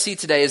what we're going to see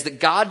today is that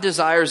God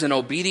desires an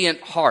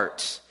obedient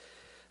heart,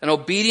 an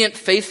obedient,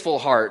 faithful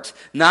heart,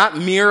 not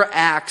mere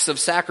acts of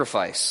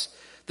sacrifice.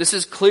 This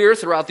is clear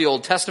throughout the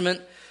Old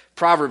Testament.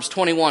 Proverbs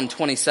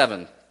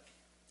 21:27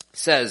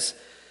 says,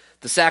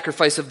 "The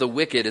sacrifice of the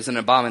wicked is an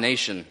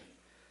abomination.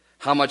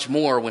 How much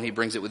more when he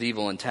brings it with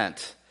evil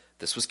intent?"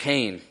 This was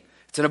Cain.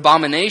 It's an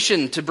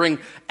abomination to bring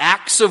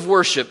acts of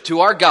worship to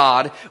our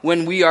God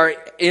when we are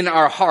in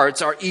our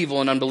hearts are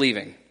evil and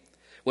unbelieving,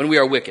 when we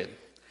are wicked.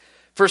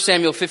 1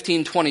 Samuel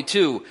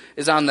 15:22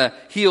 is on the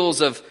heels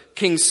of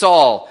King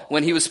Saul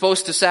when he was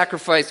supposed to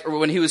sacrifice,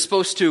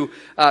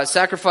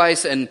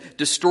 sacrifice and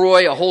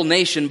destroy a whole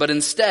nation, but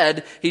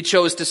instead he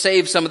chose to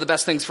save some of the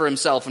best things for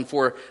himself and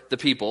for the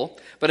people.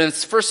 But in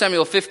 1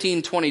 Samuel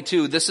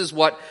 15:22, this is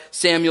what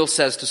Samuel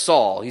says to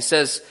Saul. He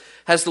says,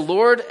 Has the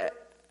Lord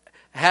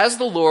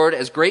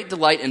as great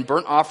delight in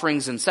burnt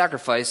offerings and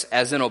sacrifice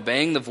as in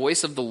obeying the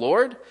voice of the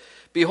Lord?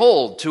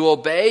 Behold, to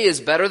obey is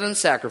better than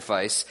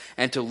sacrifice,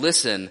 and to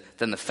listen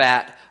than the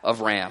fat of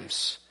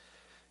rams.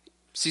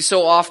 See,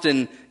 so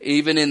often,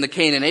 even in the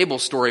Cain and Abel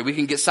story, we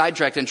can get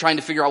sidetracked in trying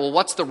to figure out, well,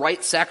 what's the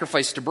right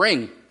sacrifice to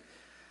bring?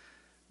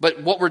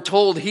 But what we're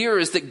told here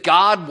is that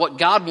what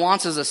God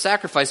wants as a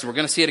sacrifice, and we're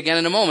going to see it again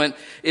in a moment,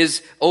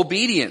 is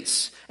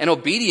obedience. And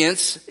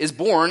obedience is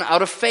born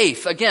out of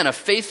faith. Again, a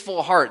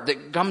faithful heart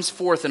that comes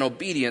forth in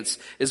obedience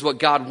is what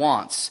God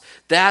wants.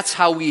 That's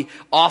how we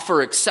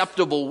offer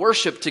acceptable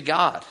worship to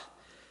God.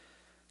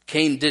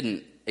 Cain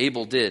didn't.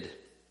 Abel did.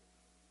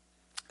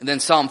 And then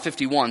Psalm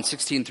 51,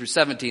 16 through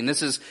 17.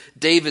 This is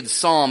David's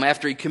psalm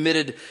after he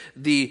committed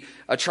the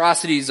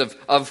atrocities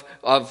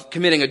of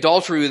committing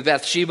adultery with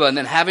Bathsheba and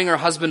then having her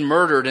husband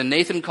murdered. And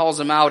Nathan calls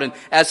him out. And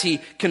as he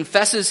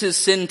confesses his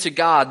sin to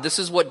God, this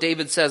is what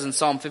David says in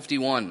Psalm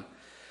 51.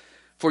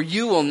 For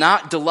you will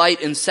not delight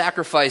in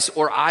sacrifice,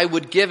 or I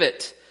would give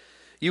it.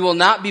 You will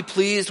not be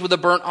pleased with a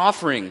burnt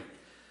offering.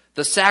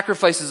 The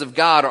sacrifices of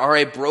God are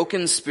a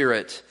broken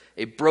spirit,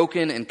 a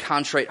broken and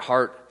contrite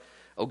heart.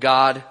 O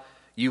God,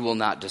 you will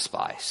not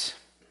despise.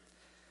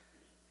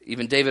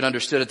 Even David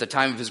understood at the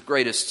time of his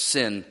greatest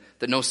sin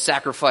that no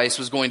sacrifice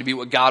was going to be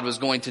what God was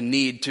going to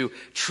need to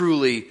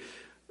truly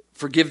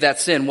forgive that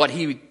sin.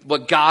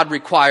 What God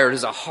required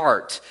is a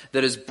heart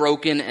that is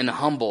broken and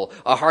humble,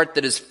 a heart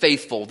that is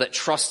faithful, that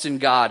trusts in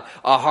God,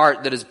 a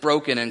heart that is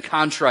broken and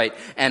contrite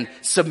and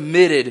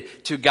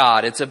submitted to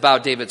God. It's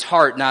about David's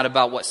heart, not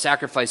about what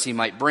sacrifice he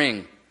might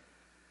bring.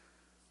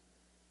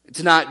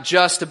 It's not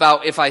just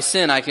about if I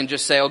sin, I can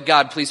just say, oh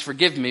God, please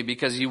forgive me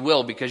because you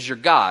will, because you're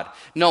God.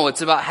 No,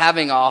 it's about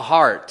having a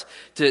heart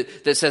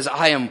that says,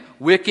 I am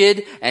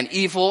wicked and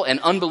evil and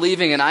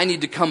unbelieving and I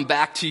need to come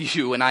back to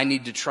you and I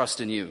need to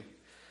trust in you.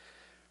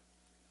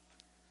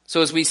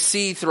 So as we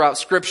see throughout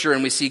Scripture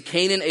and we see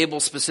Cain and Abel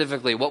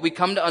specifically, what we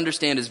come to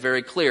understand is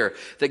very clear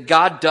that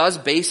God does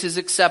base his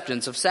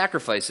acceptance of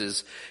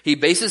sacrifices. He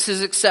bases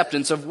his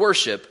acceptance of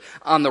worship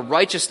on the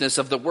righteousness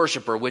of the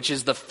worshiper, which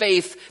is the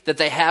faith that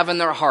they have in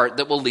their heart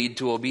that will lead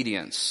to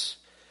obedience.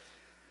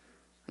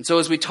 And so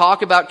as we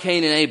talk about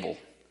Cain and Abel,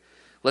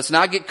 let's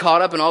not get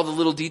caught up in all the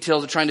little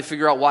details of trying to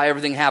figure out why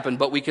everything happened,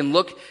 but we can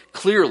look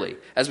clearly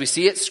as we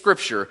see it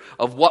Scripture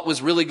of what was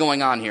really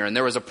going on here. And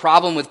there was a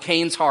problem with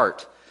Cain's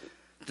heart.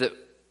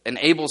 And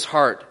Abel's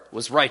heart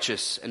was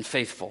righteous and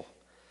faithful.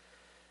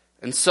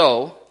 And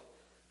so,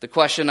 the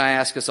question I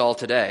ask us all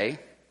today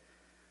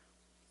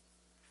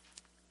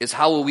is,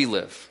 how will we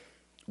live?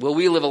 Will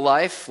we live a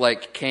life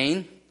like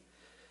Cain,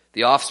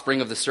 the offspring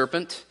of the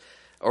serpent,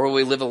 or will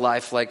we live a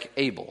life like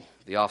Abel,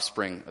 the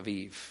offspring of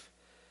Eve,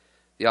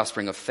 the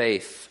offspring of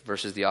faith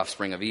versus the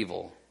offspring of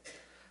evil?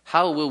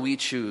 How will we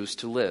choose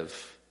to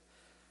live?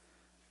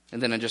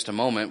 And then in just a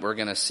moment, we're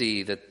going to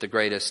see that the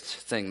greatest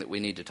thing that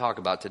we need to talk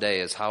about today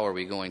is how are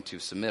we going to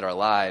submit our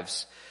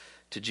lives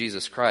to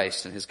Jesus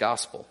Christ and his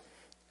gospel.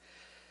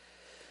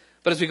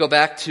 But as we go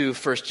back to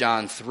 1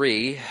 John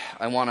 3,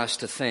 I want us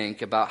to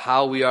think about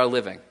how we are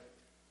living.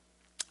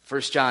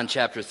 1 John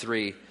chapter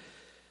 3,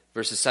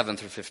 verses 7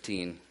 through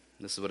 15.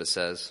 This is what it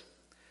says.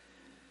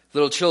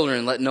 Little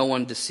children, let no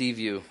one deceive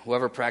you.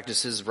 Whoever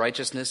practices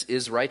righteousness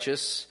is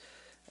righteous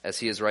as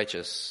he is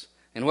righteous.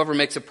 And whoever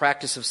makes a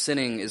practice of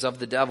sinning is of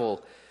the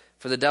devil,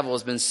 for the devil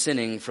has been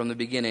sinning from the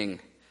beginning.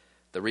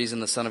 The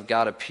reason the Son of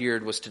God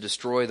appeared was to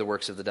destroy the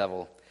works of the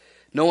devil.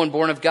 No one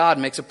born of God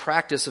makes a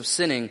practice of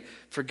sinning,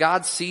 for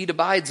God's seed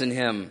abides in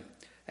him,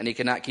 and he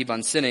cannot keep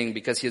on sinning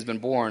because he has been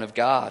born of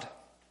God.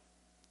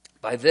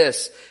 By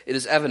this it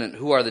is evident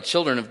who are the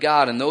children of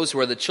God and those who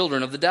are the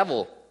children of the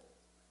devil.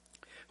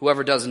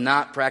 Whoever does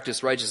not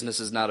practice righteousness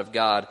is not of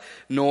God,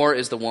 nor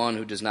is the one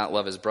who does not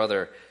love his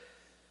brother.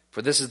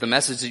 For this is the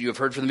message that you have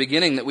heard from the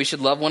beginning, that we should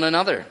love one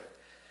another.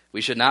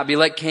 We should not be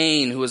like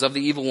Cain, who was of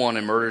the evil one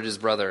and murdered his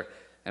brother.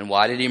 And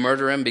why did he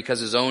murder him? Because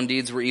his own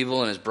deeds were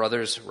evil and his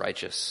brother's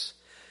righteous.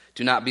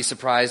 Do not be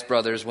surprised,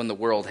 brothers, when the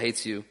world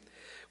hates you.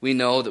 We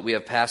know that we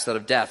have passed out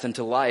of death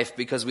into life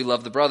because we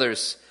love the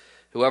brothers.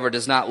 Whoever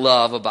does not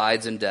love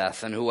abides in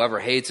death, and whoever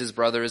hates his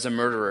brother is a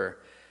murderer.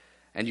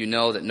 And you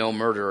know that no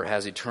murderer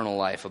has eternal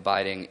life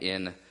abiding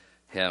in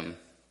him.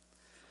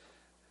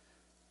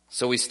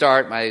 So we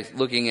start by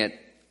looking at,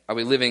 are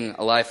we living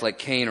a life like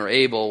Cain or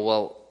Abel?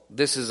 Well,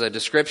 this is a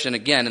description,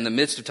 again, in the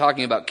midst of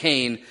talking about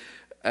Cain.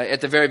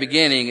 At the very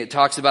beginning, it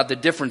talks about the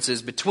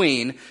differences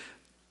between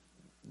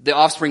the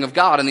offspring of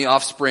God and the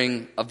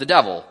offspring of the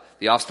devil.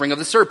 The offspring of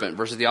the serpent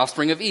versus the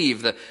offspring of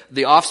Eve.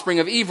 The offspring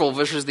of evil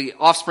versus the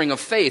offspring of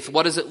faith.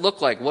 What does it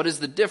look like? What is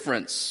the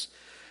difference?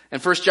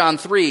 And 1 John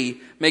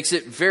 3 makes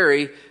it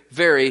very,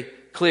 very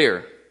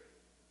clear.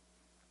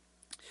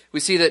 We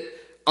see that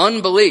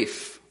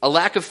unbelief, a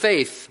lack of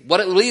faith, what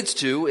it leads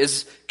to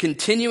is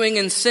continuing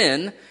in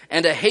sin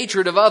and a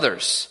hatred of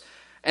others.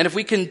 And if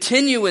we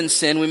continue in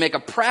sin, we make a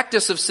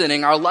practice of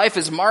sinning, our life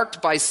is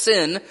marked by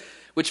sin,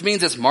 which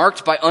means it's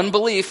marked by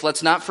unbelief.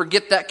 Let's not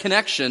forget that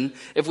connection.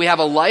 If we have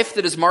a life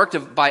that is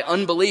marked by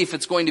unbelief,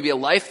 it's going to be a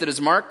life that is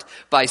marked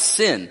by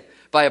sin,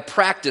 by a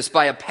practice,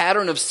 by a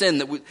pattern of sin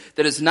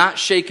that is not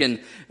shaken.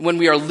 When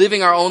we are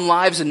living our own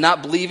lives and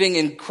not believing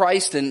in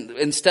Christ and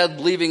instead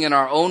believing in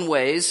our own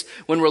ways,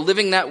 when we're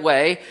living that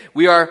way,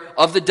 we are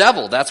of the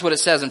devil. That's what it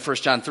says in 1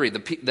 John 3.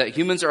 The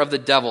humans are of the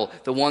devil,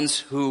 the ones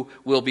who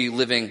will be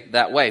living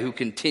that way, who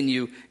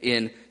continue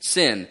in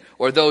sin,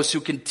 or those who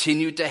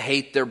continue to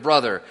hate their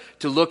brother,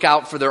 to look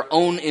out for their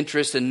own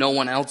interest and no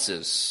one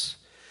else's.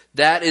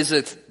 That is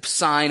a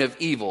sign of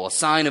evil, a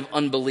sign of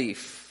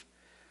unbelief.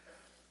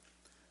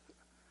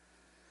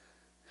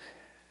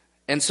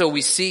 And so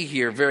we see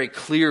here very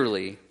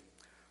clearly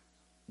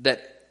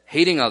that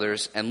hating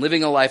others and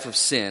living a life of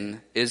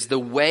sin is the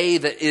way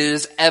that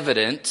is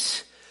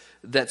evident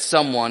that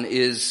someone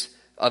is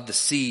of the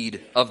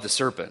seed of the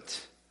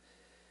serpent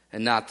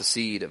and not the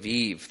seed of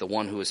Eve, the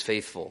one who is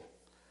faithful.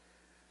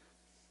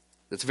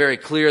 It's very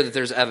clear that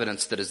there's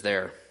evidence that is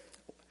there.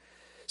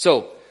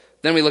 So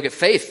then we look at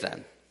faith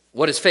then.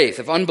 What is faith?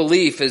 If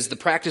unbelief is the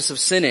practice of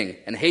sinning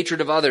and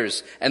hatred of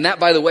others, and that,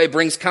 by the way,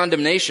 brings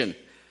condemnation.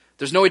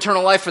 There's no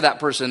eternal life for that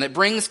person. It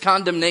brings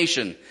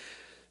condemnation.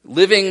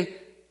 Living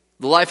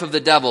the life of the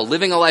devil,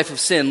 living a life of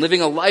sin,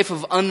 living a life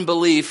of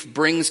unbelief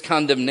brings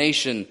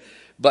condemnation.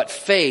 But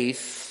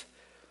faith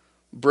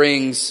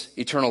brings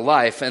eternal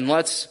life. And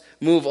let's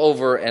move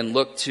over and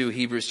look to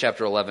Hebrews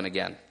chapter 11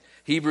 again.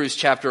 Hebrews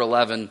chapter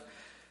 11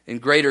 in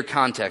greater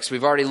context.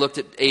 We've already looked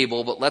at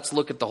Abel, but let's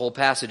look at the whole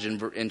passage in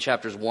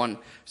verses 1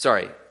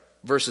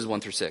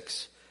 through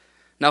 6.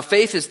 Now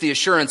faith is the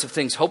assurance of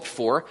things hoped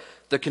for,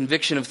 the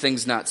conviction of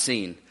things not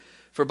seen.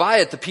 For by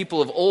it the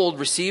people of old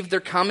received their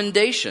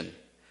commendation.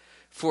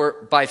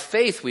 For by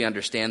faith we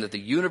understand that the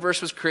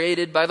universe was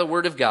created by the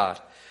word of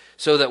God,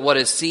 so that what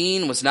is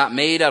seen was not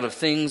made out of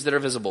things that are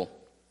visible.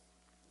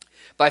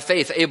 By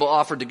faith Abel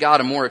offered to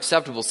God a more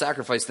acceptable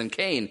sacrifice than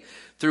Cain,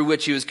 through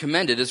which he was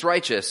commended as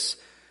righteous,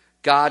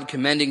 God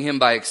commending him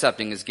by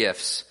accepting his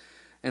gifts.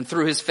 And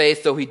through his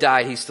faith, though he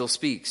died, he still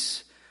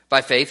speaks.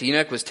 By faith,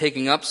 Enoch was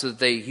taken up so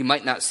that he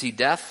might not see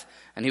death,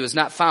 and he was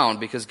not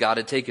found because God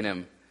had taken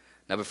him.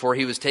 Now before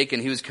he was taken,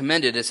 he was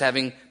commended as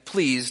having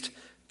pleased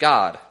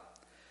God.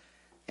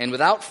 And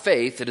without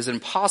faith, it is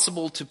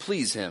impossible to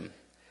please him.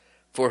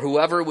 For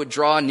whoever would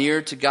draw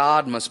near to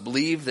God must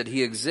believe that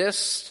he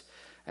exists,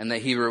 and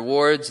that he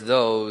rewards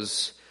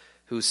those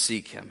who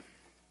seek him.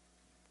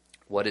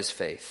 What is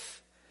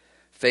faith?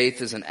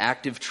 Faith is an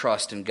active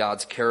trust in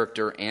God's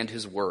character and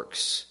his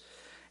works.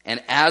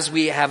 And as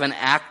we have an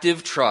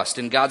active trust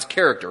in God's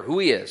character, who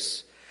he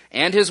is,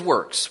 and his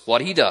works, what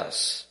he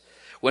does,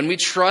 when we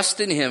trust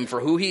in him for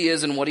who he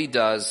is and what he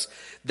does,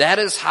 that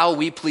is how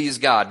we please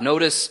God.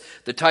 Notice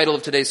the title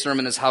of today's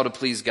sermon is How to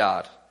Please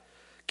God.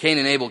 Cain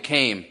and Abel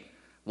came.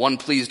 One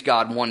pleased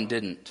God, one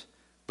didn't.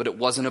 But it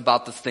wasn't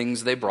about the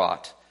things they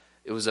brought.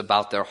 It was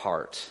about their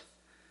heart.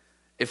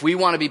 If we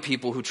want to be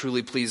people who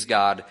truly please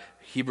God,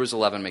 Hebrews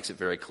 11 makes it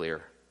very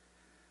clear.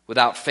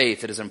 Without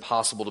faith, it is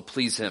impossible to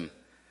please him.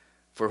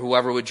 For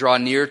whoever would draw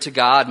near to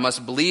God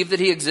must believe that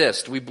he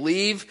exists. We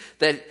believe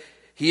that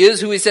he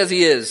is who he says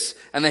he is,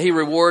 and that he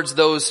rewards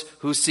those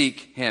who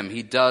seek him.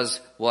 He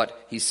does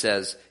what he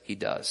says he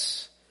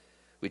does.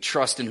 We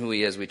trust in who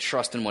he is. We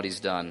trust in what he's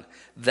done.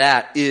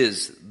 That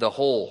is the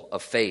whole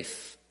of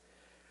faith.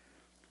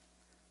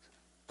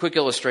 Quick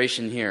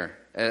illustration here,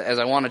 as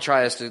I want to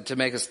try us to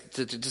make us,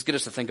 to just get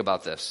us to think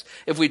about this.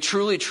 If we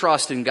truly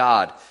trust in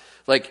God,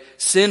 like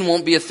sin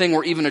won't be a thing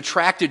we're even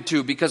attracted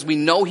to because we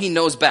know he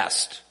knows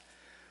best.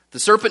 The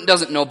serpent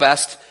doesn't know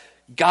best.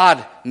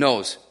 God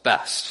knows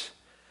best.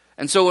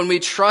 And so when we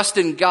trust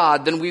in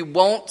God, then we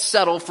won't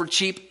settle for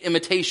cheap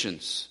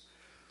imitations.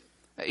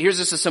 Here's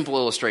just a simple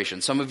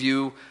illustration. Some of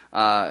you,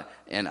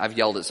 and I've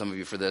yelled at some of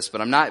you for this,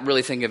 but I'm not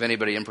really thinking of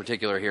anybody in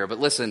particular here. But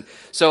listen,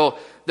 so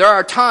there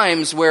are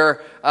times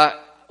where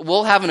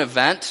we'll have an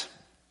event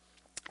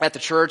at the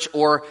church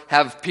or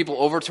have people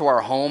over to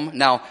our home.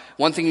 Now,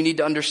 one thing you need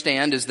to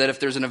understand is that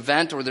if there's an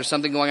event or there's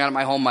something going on at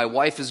my home, my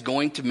wife is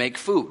going to make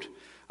food.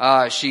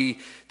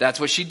 That's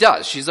what she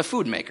does. She's a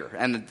food maker,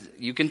 and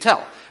you can tell.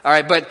 All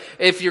right, but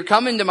if you're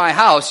coming to my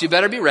house, you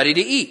better be ready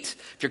to eat.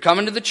 If you're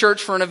coming to the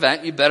church for an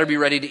event, you better be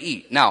ready to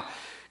eat. Now,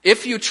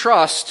 if you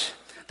trust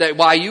that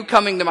while you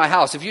coming to my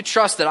house, if you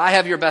trust that I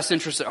have your best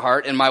interest at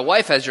heart and my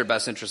wife has your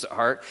best interest at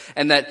heart,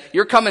 and that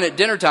you're coming at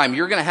dinner time,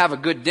 you're going to have a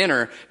good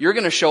dinner, you're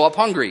going to show up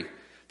hungry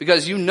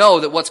because you know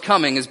that what's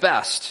coming is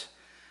best.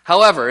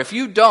 However, if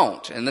you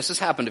don't, and this has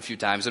happened a few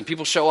times, and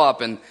people show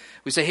up and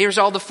we say, here's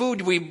all the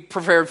food we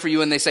prepared for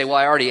you, and they say, well,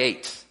 I already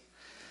ate.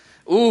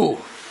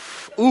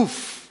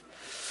 Oof.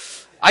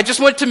 I just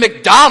went to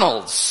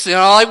McDonald's. You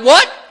know,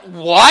 like,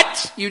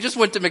 what? You just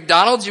went to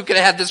McDonald's? You could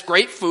have had this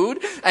great food,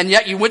 and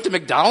yet you went to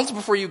McDonald's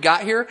before you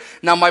got here?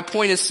 Now, my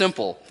point is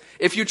simple.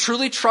 If you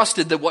truly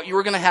trusted that what you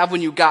were going to have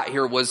when you got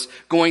here was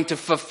going to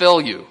fulfill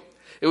you,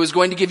 it was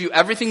going to give you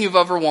everything you've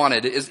ever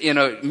wanted is in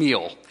a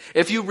meal.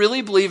 If you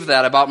really believe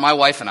that about my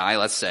wife and I,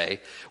 let's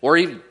say, or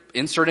even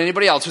insert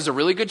anybody else who's a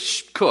really good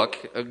cook,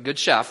 a good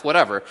chef,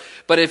 whatever.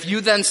 But if you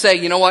then say,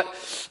 you know what,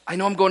 I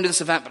know I'm going to this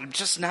event, but I'm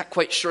just not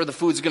quite sure the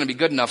food's going to be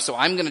good enough, so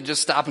I'm going to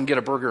just stop and get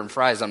a burger and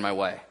fries on my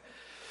way.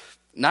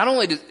 Not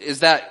only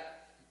is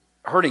that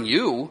hurting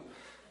you,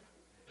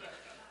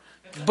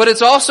 but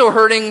it's also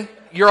hurting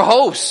your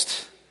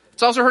host.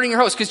 It's also hurting your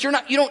host because you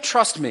don't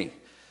trust me.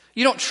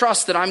 You don't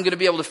trust that I'm going to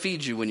be able to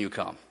feed you when you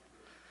come.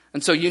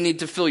 And so you need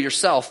to fill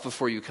yourself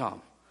before you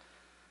come.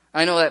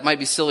 I know that might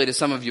be silly to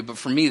some of you, but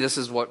for me, this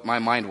is what my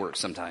mind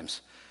works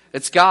sometimes.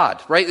 It's God,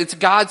 right? It's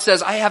God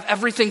says, I have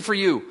everything for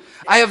you.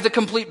 I have the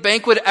complete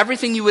banquet,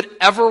 everything you would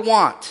ever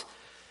want.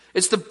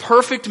 It's the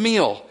perfect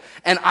meal.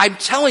 And I'm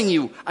telling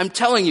you,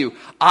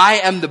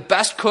 I am the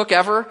best cook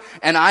ever,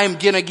 and I am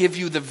going to give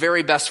you the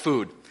very best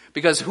food.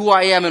 Because who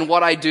I am and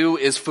what I do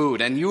is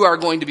food, and you are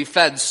going to be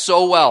fed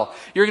so well.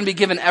 You're going to be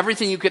given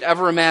everything you could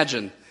ever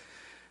imagine.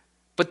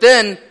 But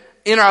then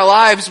in our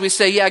lives we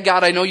say, yeah,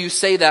 God, I know you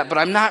say that, but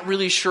I'm not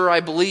really sure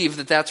I believe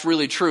that that's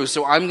really true.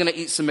 So I'm going to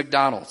eat some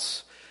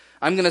McDonald's.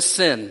 I'm going to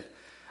sin.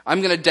 I'm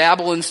going to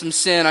dabble in some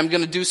sin. I'm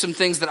going to do some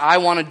things that I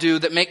want to do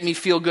that make me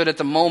feel good at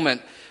the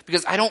moment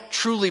because I don't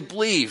truly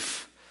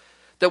believe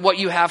that what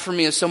you have for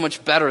me is so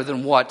much better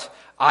than what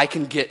I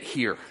can get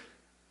here.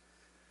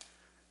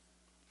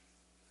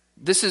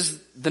 This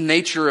is the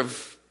nature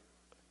of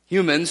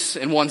humans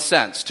in one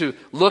sense, to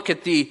look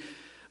at the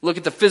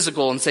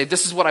physical and say,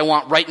 this is what I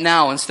want right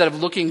now, instead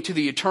of looking to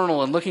the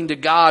eternal and looking to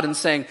God and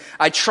saying,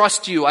 I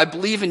trust you, I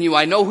believe in you,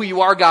 I know who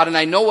you are, God, and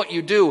I know what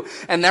you do,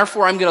 and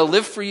therefore I'm going to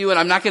live for you, and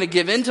I'm not going to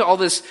give in to all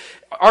this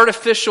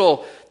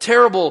artificial,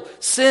 terrible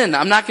sin.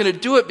 I'm not going to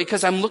do it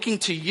because I'm looking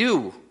to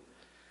you.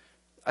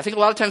 I think a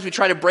lot of times we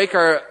try to break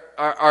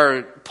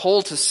our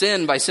pull to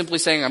sin by simply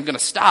saying, I'm going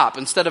to stop,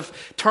 instead of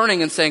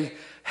turning and saying,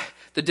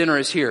 the dinner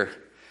is here.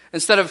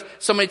 Instead of,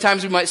 so many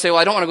times we might say, well,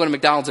 I don't want to go to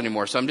McDonald's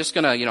anymore, so I'm just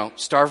going to,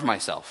 starve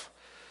myself.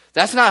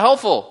 That's not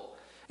helpful.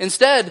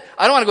 Instead,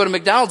 I don't want to go to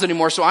McDonald's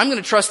anymore, so I'm going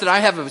to trust that I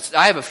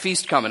have a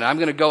feast coming, and I'm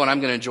going to go and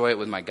I'm going to enjoy it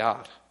with my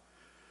God.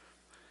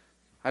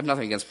 I have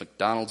nothing against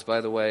McDonald's,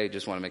 by the way,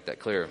 just want to make that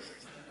clear.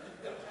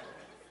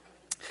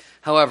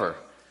 However,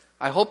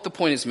 I hope the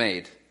point is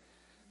made.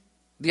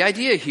 The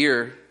idea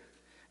here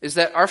is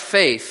that our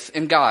faith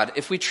in God,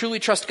 if we truly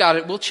trust God,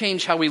 it will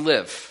change how we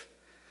live.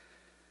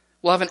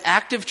 We'll have an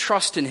active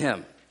trust in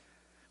Him.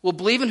 We'll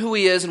believe in who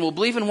He is and we'll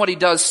believe in what He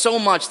does so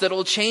much that it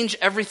will change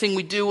everything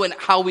we do and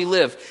how we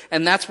live.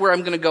 And that's where I'm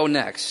going to go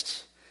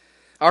next.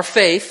 Our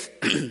faith,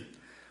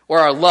 or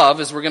our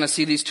love, as we're going to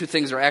see these two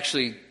things are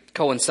actually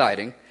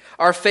coinciding.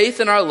 Our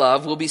faith and our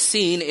love will be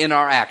seen in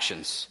our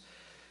actions.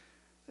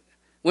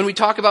 When we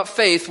talk about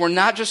faith, we're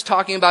not just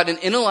talking about an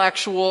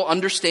intellectual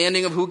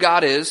understanding of who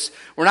God is.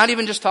 We're not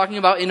even just talking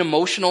about an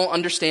emotional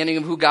understanding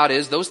of who God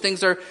is. Those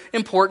things are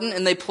important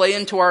and they play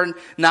into our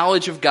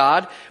knowledge of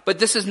God. But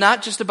this is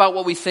not just about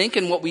what we think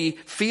and what we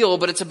feel,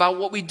 but it's about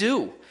what we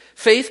do.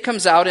 Faith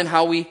comes out in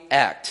how we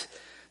act.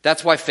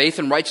 That's why faith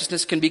and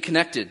righteousness can be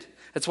connected.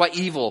 That's why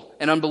evil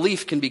and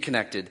unbelief can be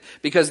connected,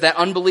 because that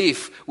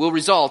unbelief will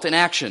result in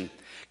action.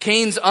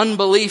 Cain's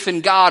unbelief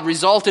in God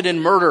resulted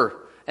in murder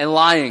and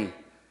lying.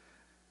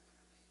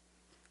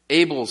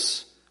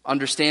 Abel's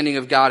understanding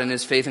of God and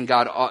his faith in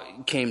God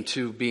came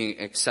to being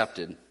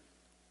accepted.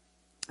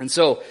 And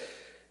so,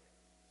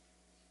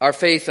 our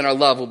faith and our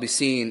love will be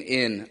seen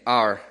in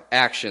our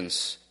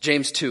actions.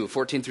 James 2,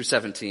 14 through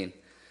 17. I'm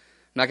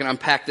not going to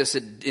unpack this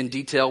in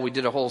detail. We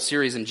did a whole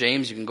series in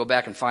James. You can go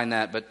back and find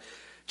that. But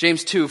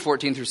James 2,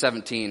 14 through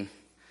 17.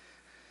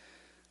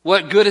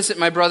 What good is it,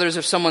 my brothers,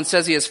 if someone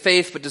says he has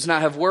faith but does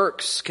not have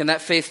works? Can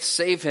that faith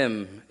save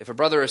him? If a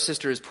brother or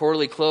sister is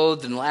poorly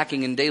clothed and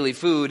lacking in daily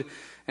food,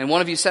 and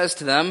one of you says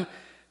to them,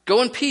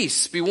 go in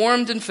peace, be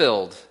warmed and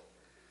filled,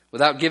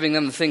 without giving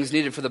them the things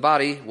needed for the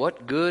body,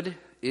 what good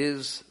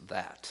is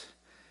that?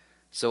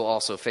 So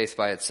also faith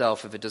by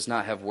itself, if it does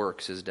not have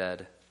works, is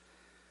dead.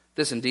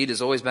 This indeed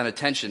has always been a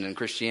tension in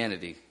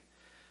Christianity.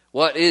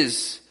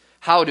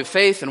 How do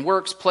faith and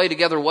works play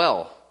together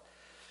well?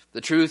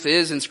 The truth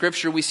is, in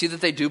Scripture, we see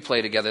that they do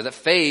play together, that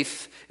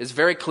faith is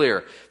very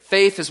clear.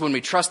 Faith is when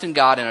we trust in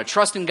God, and a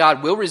trust in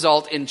God will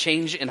result in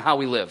change in how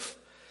we live.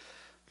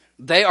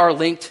 They are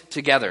linked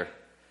together.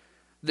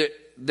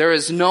 There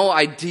is no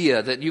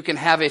idea that you can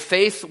have a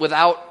faith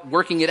without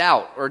working it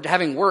out, or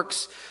having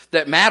works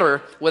that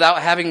matter without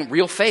having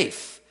real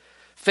faith.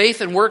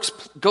 Faith and works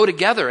go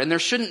together, and there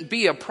shouldn't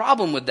be a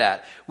problem with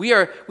that. We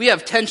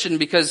have tension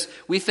because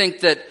we think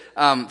that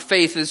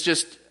faith is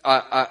just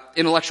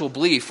intellectual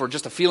belief or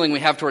just a feeling we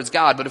have towards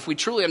God. But if we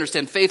truly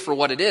understand faith for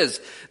what it is,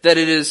 that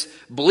it is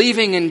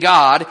believing in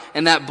God,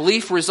 and that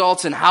belief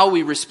results in how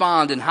we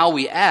respond and how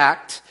we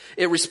act,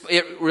 it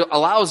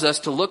allows us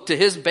to look to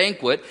His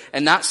banquet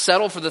and not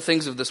settle for the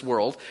things of this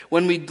world.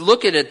 When we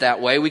look at it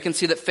that way, we can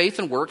see that faith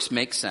and works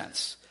make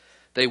sense.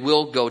 They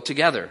will go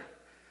together.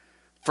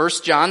 1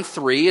 John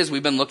 3, as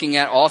we've been looking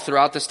at all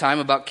throughout this time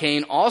about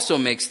Cain, also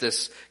makes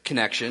this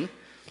connection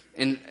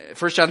in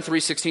 1 John 3,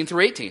 16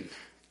 through 18.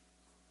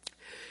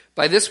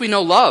 By this we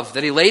know love,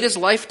 that He laid His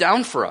life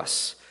down for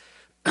us,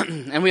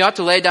 and we ought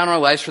to lay down our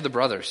lives for the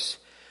brothers.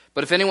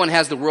 But if anyone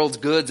has the world's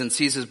goods and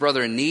sees his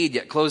brother in need,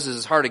 yet closes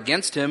his heart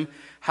against him,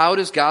 how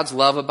does God's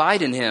love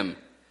abide in him?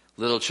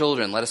 Little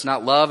children, let us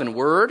not love in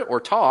word or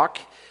talk,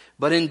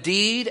 but in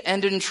deed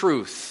and in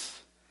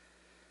truth.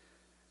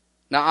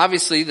 Now,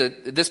 obviously,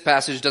 this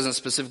passage doesn't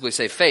specifically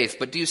say faith,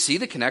 but do you see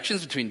the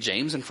connections between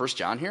James and 1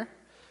 John here?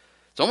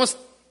 It's almost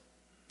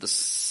the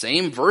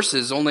same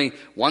verses, only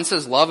one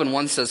says love and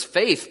one says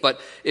faith. But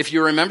if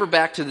you remember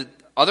back to the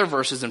other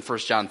verses in 1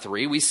 John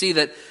 3, we see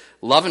that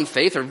love and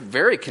faith are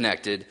very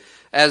connected.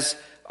 As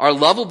our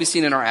love will be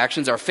seen in our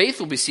actions, our faith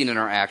will be seen in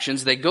our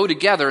actions. They go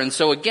together. And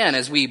so again,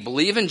 as we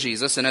believe in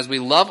Jesus and as we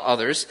love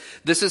others,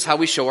 this is how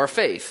we show our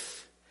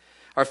faith.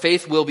 Our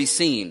faith will be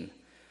seen.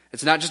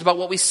 It's not just about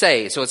what we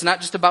say. So it's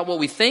not just about what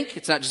we think.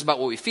 It's not just about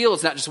what we feel.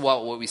 It's not just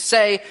about what we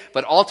say.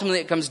 But ultimately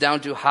it comes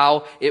down to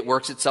how it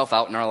works itself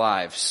out in our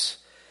lives.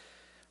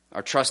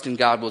 Our trust in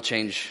God will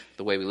change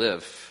the way we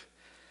live.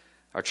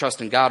 Our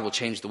trust in God will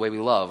change the way we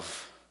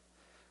love.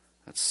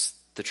 That's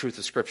the truth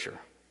of Scripture.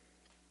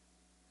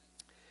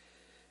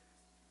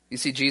 You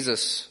see,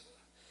 Jesus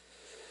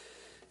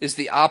is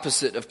the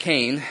opposite of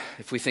Cain,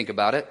 if we think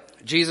about it.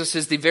 Jesus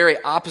is the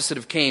very opposite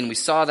of Cain. We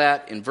saw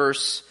that in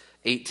verse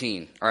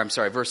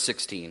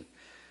 16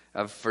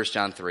 of 1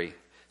 John 3. It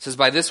says,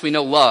 by this we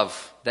know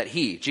love, that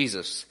he,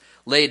 Jesus,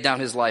 laid down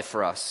his life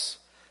for us,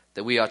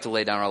 that we ought to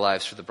lay down our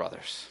lives for the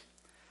brothers.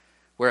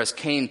 Whereas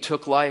Cain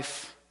took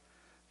life,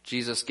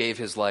 Jesus gave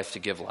his life to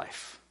give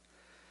life.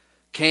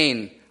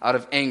 Cain, out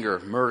of anger,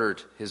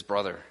 murdered his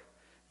brother.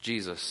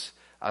 Jesus,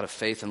 out of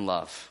faith and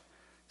love,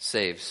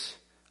 saves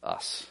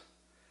us.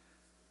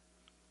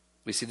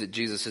 We see that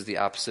Jesus is the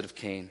opposite of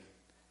Cain,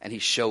 and he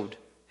showed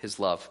his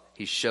love.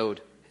 He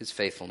showed his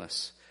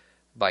faithfulness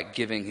by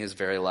giving his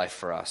very life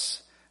for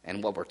us.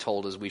 And what we're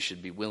told is we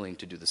should be willing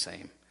to do the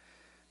same.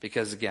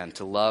 Because again,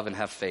 to love and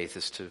have faith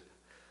is to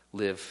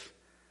live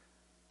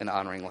an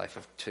honoring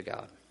life to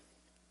God.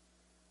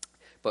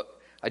 But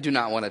I do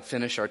not want to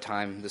finish our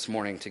time this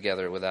morning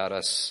together without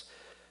us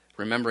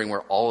remembering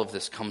where all of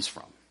this comes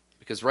from.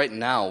 Because right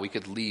now we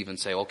could leave and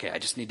say, okay, I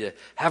just need to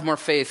have more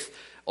faith,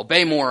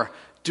 obey more,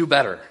 do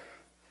better.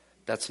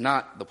 That's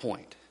not the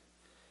point.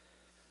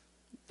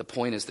 The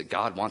point is that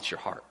God wants your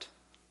heart.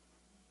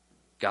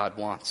 God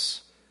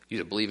wants you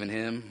to believe in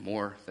him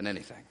more than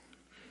anything.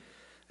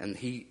 And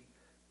he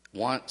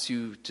wants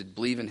you to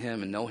believe in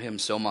him and know him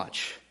so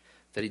much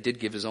that he did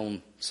give his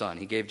own son.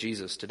 He gave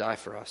Jesus to die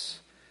for us.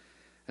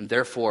 And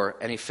therefore,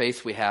 any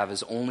faith we have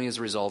is only as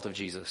a result of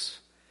Jesus.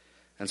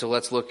 And so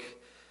let's look,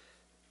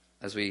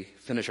 as we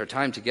finish our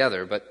time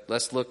together, but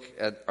let's look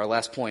at our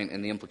last point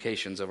and the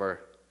implications of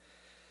our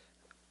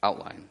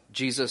outline.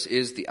 Jesus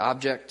is the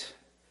object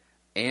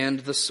and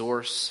the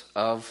source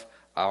of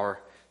our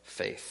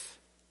faith.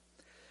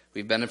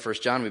 We've been in 1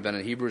 John, we've been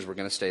in Hebrews, we're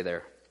going to stay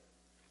there.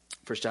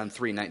 1 John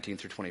 3:19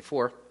 through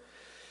 24.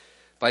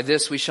 By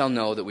this we shall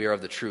know that we are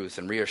of the truth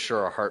and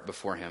reassure our heart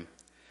before him.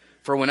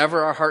 For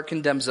whenever our heart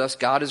condemns us,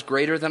 God is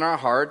greater than our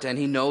heart, and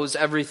he knows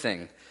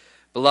everything.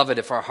 Beloved,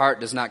 if our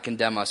heart does not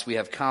condemn us, we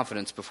have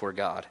confidence before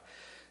God.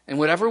 And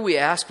whatever we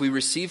ask, we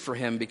receive for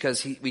him,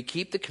 because we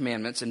keep the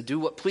commandments and do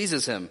what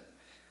pleases him.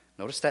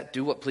 Notice that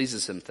do what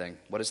pleases him thing.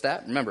 What is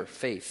that? Remember,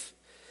 faith.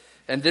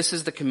 And this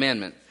is the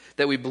commandment,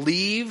 that we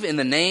believe in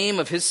the name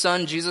of his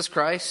Son, Jesus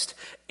Christ,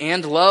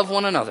 and love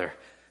one another,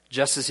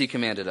 just as he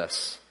commanded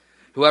us.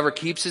 Whoever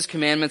keeps his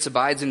commandments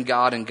abides in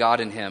God, and God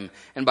in him.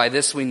 And by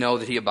this we know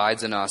that he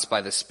abides in us, by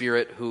the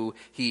Spirit who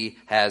he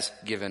has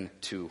given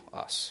to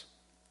us.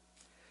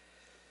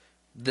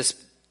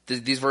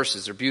 These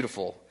verses are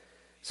beautiful.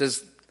 It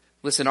says,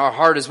 listen, our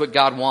heart is what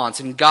God wants,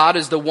 and God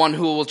is the one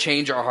who will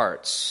change our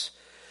hearts.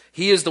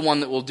 He is the one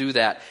that will do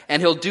that.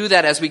 And he'll do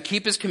that as we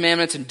keep his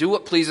commandments and do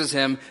what pleases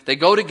him. They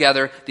go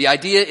together. The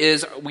idea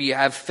is we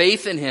have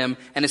faith in him.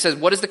 And it says,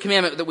 what is the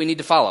commandment that we need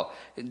to follow?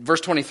 Verse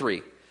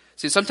 23.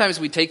 See, sometimes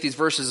we take these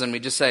verses and we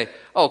just say,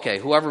 okay,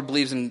 whoever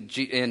believes in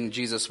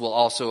Jesus will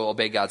also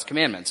obey God's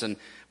commandments. And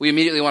we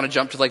immediately want to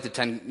jump to like the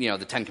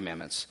 10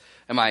 commandments.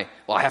 I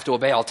have to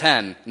obey all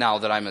 10 now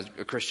that I'm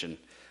a Christian.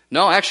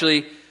 No,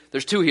 actually,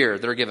 there's 2 here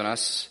that are given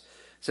us.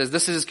 It says,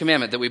 this is his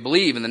commandment, that we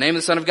believe in the name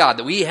of the Son of God,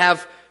 that we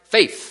have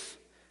faith.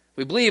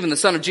 We believe in the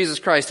Son of Jesus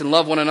Christ and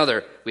love one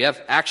another. We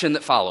have action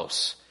that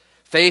follows.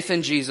 Faith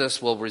in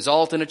Jesus will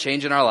result in a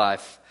change in our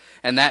life.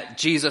 And that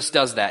Jesus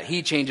does that.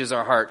 He changes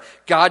our heart.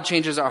 God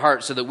changes our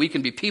heart so that we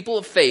can be people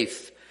of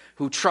faith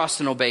who trust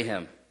and obey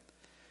him.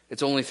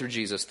 It's only through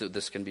Jesus that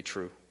this can be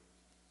true.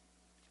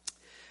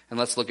 And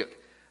let's look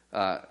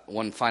at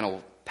one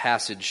final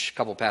passage,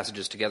 couple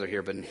passages together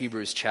here, but in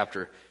Hebrews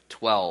chapter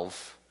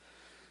 12.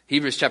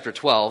 Hebrews chapter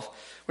 12. We're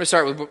going to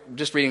start with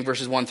just reading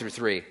verses 1 through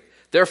 3.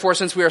 Therefore,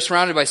 since we are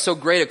surrounded by so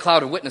great a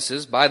cloud of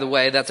witnesses, by the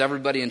way, that's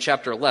everybody in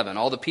chapter 11,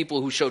 all the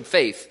people who showed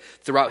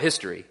faith throughout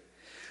history,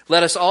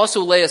 let us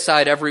also lay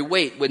aside every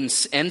weight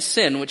and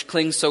sin which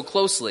clings so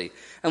closely,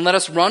 and let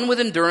us run with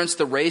endurance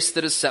the race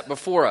that is set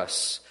before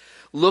us,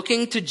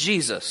 looking to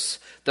Jesus,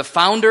 the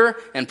founder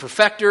and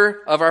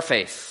perfecter of our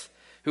faith,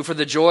 who for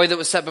the joy that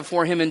was set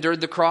before him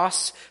endured the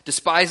cross,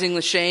 despising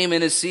the shame,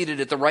 and is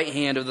seated at the right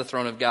hand of the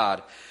throne of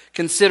God.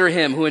 Consider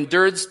him who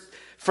endured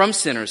from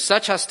sinners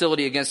such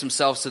hostility against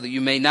himself, so that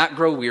you may not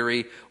grow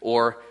weary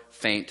or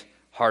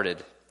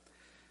faint-hearted.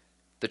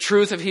 The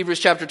truth of Hebrews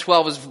chapter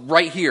 12 is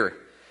right here.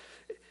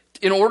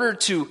 In order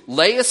to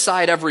lay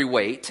aside every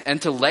weight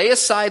and to lay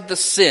aside the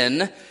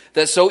sin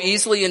that so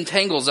easily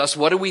entangles us,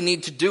 what do we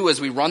need to do as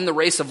we run the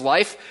race of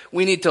life?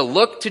 We need to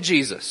look to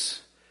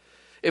Jesus.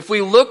 If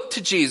we look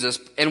to Jesus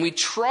and we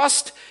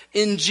trust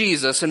in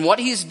Jesus and what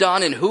he's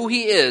done and who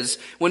he is,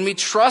 when we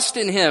trust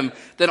in him,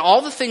 then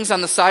all the things on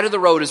the side of the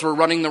road as we're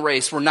running the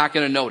race, we're not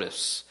going to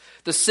notice.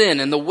 The sin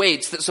and the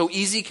weights that so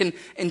easy can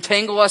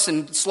entangle us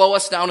and slow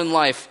us down in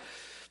life,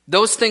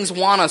 those things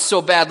want us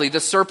so badly. The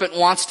serpent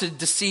wants to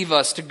deceive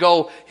us to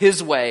go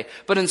his way.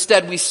 But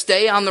instead, we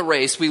stay on the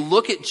race. We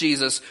look at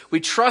Jesus. We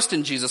trust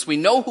in Jesus. We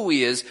know who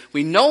he is.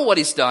 We know what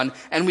he's done.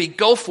 And we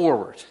go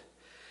forward.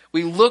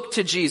 We look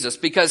to Jesus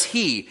because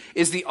he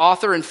is the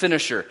author and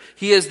finisher.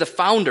 He is the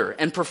founder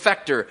and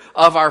perfecter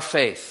of our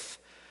faith.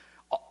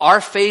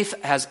 Our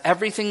faith has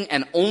everything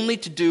and only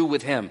to do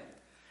with him.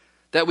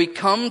 That we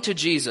come to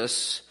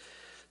Jesus,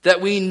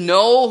 that we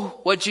know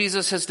what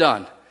Jesus has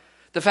done.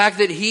 The fact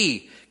that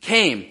he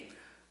came,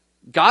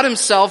 God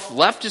himself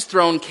left his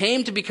throne,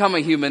 came to become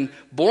a human,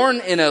 born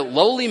in a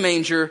lowly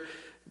manger,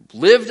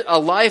 lived a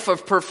life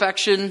of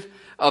perfection,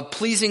 of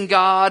pleasing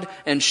God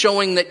and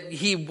showing that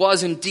he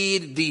was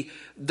indeed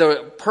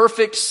the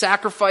perfect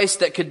sacrifice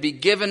that could be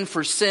given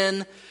for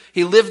sin.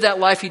 He lived that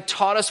life. He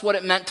taught us what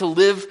it meant to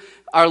live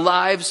our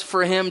lives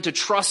for him, to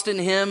trust in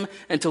him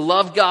and to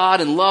love God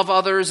and love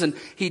others. And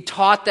he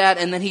taught that,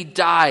 and then he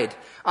died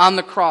on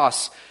the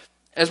cross.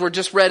 As we're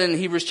just read in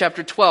Hebrews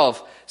chapter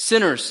 12,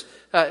 sinners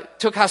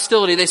took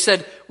hostility. They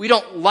said, we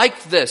don't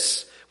like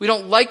this. We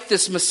don't like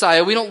this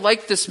Messiah. We don't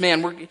like this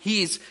man.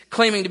 He's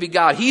claiming to be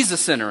God. He's a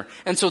sinner.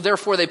 And so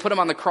therefore they put him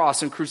on the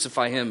cross and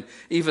crucify him,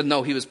 even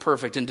though he was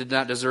perfect and did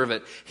not deserve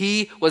it.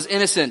 He was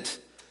innocent.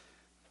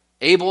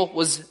 Abel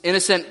was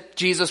innocent.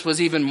 Jesus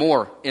was even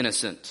more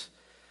innocent.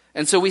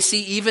 And so we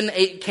see even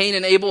Cain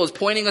and Abel is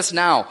pointing us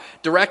now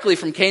directly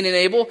from Cain and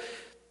Abel.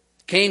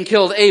 Cain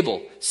killed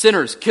Abel.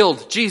 Sinners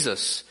killed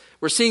Jesus.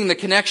 We're seeing the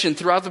connection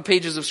throughout the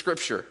pages of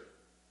Scripture.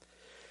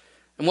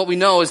 And what we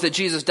know is that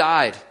Jesus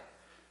died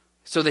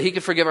so that he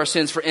could forgive our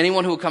sins for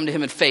anyone who will come to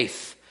him in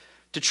faith,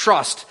 to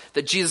trust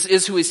that Jesus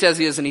is who he says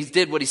he is and he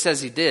did what he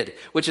says he did,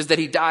 which is that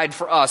he died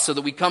for us so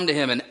that we come to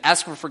him and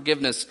ask for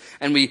forgiveness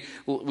and we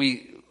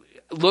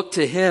look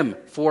to him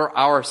for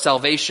our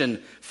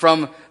salvation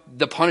from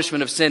the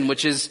punishment of sin,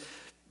 which is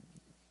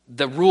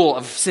the rule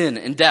of sin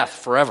and death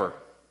forever.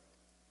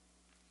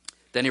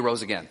 Then he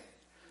rose again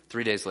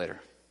 3 days later,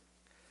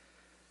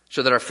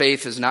 so that our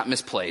faith is not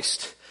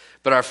misplaced,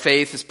 but our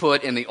faith is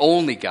put in the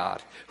only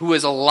God who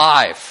is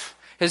alive,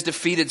 has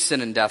defeated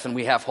sin and death, and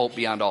we have hope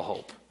beyond all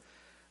hope.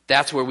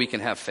 That's where we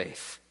can have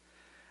faith.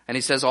 And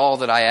he says, all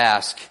that I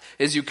ask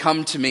is you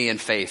come to me in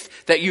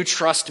faith, that you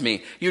trust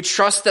me. You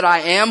trust that I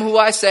am who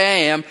I say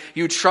I am.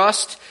 You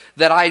trust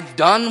that I've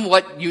done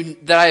what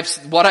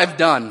I've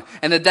done,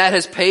 and that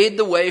has paid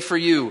the way for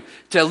you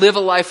to live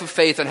a life of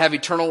faith and have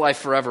eternal life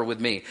forever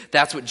with me.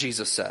 That's what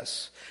Jesus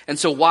says. And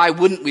so why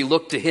wouldn't we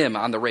look to him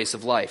on the race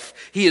of life?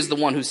 He is the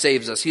one who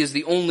saves us. He is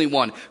the only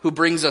one who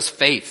brings us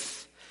faith.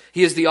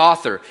 He is the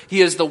author.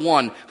 He is the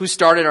one who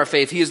started our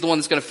faith. He is the one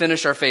that's going to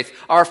finish our faith.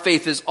 Our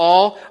faith is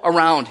all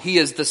around. He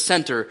is the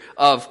center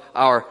of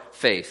our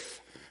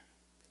faith.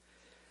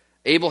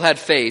 Abel had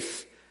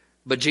faith,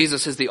 but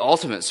Jesus is the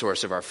ultimate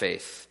source of our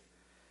faith.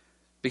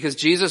 Because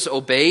Jesus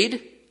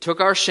obeyed,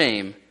 took our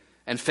shame,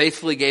 and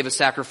faithfully gave a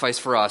sacrifice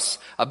for us,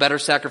 a better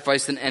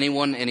sacrifice than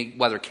anyone,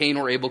 whether Cain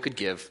or Abel, could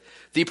give.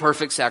 The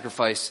perfect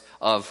sacrifice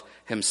of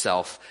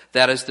himself.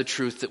 That is the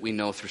truth that we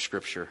know through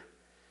Scripture.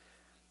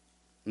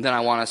 And then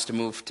I want us to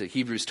move to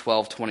Hebrews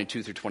 12,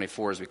 22 through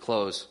 24 as we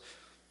close.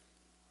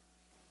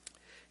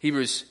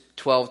 Hebrews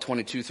 12,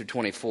 22 through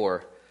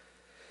 24.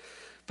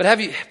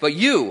 But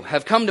you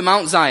have come to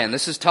Mount Zion.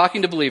 This is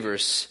talking to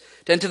believers.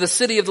 And to the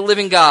city of the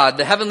living God,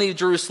 the heavenly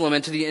Jerusalem,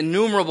 and to the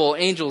innumerable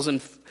angels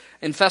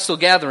in festal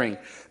gathering,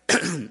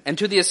 and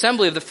to the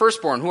assembly of the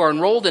firstborn who are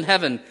enrolled in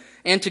heaven,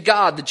 and to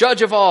God, the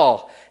judge of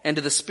all, and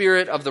to the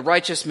Spirit of the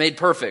righteous made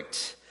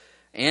perfect,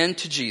 and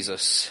to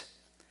Jesus,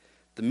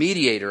 the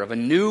mediator of a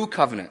new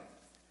covenant,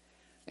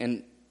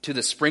 and to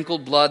the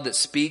sprinkled blood that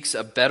speaks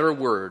a better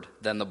word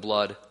than the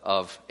blood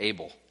of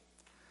Abel.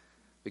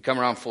 We come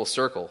around full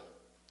circle.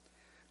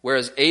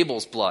 Whereas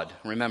Abel's blood,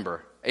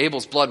 remember,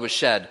 Abel's blood was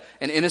shed,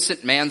 an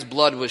innocent man's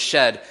blood was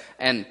shed,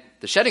 and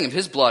the shedding of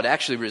his blood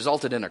actually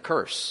resulted in a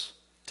curse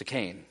to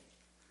Cain.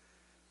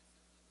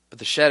 But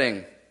the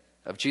shedding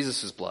of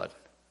Jesus' blood,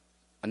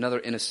 another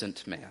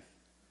innocent man,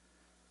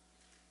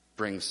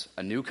 brings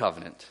a new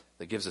covenant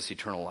that gives us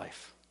eternal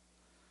life.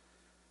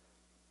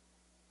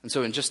 And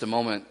so in just a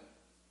moment,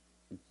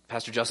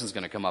 Pastor Justin's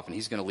going to come up and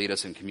he's going to lead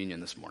us in communion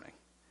this morning.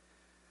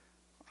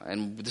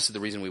 And this is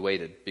the reason we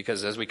waited,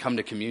 because as we come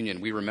to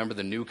communion, we remember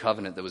the new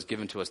covenant that was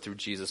given to us through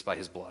Jesus by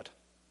his blood.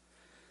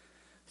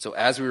 So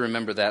as we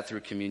remember that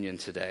through communion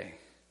today,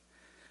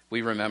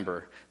 we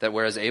remember that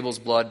whereas Abel's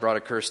blood brought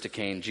a curse to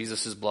Cain,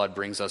 Jesus' blood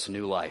brings us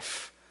new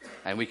life.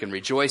 And we can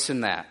rejoice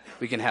in that.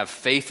 We can have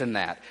faith in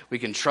that. We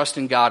can trust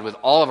in God with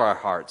all of our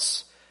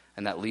hearts.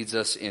 And that leads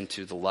us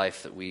into the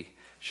life that we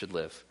should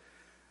live.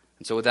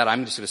 And so with that,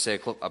 I'm just going to say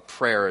a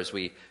prayer as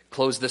we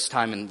close this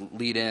time and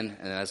lead in.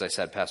 And as I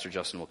said, Pastor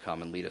Justin will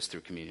come and lead us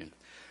through communion.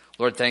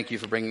 Lord, thank you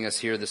for bringing us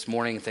here this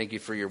morning. Thank you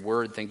for your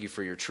word. Thank you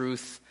for your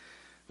truth.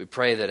 We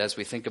pray that as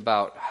we think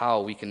about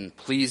how we can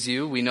please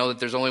you, we know that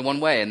there's only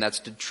one way, and that's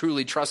to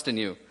truly trust in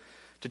you,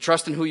 to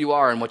trust in who you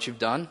are and what you've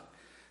done.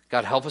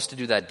 God, help us to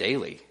do that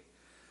daily.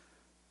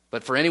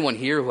 But for anyone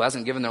here who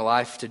hasn't given their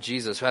life to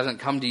Jesus, who hasn't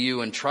come to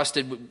you and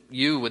trusted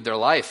you with their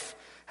life,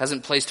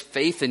 hasn't placed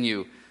faith in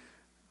you,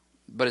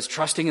 but is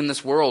trusting in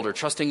this world or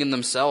trusting in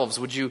themselves,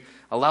 would you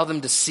allow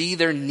them to see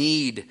their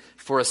need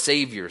for a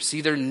Savior,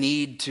 see their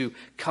need to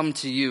come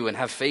to you and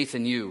have faith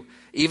in you,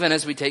 even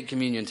as we take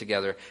communion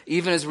together,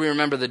 even as we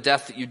remember the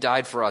death that you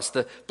died for us,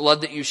 the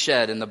blood that you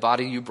shed, and the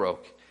body you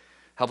broke.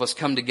 Help us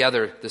come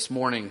together this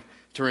morning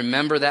to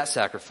remember that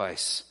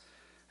sacrifice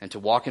and to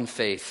walk in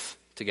faith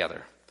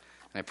together.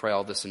 And I pray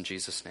all this in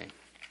Jesus' name.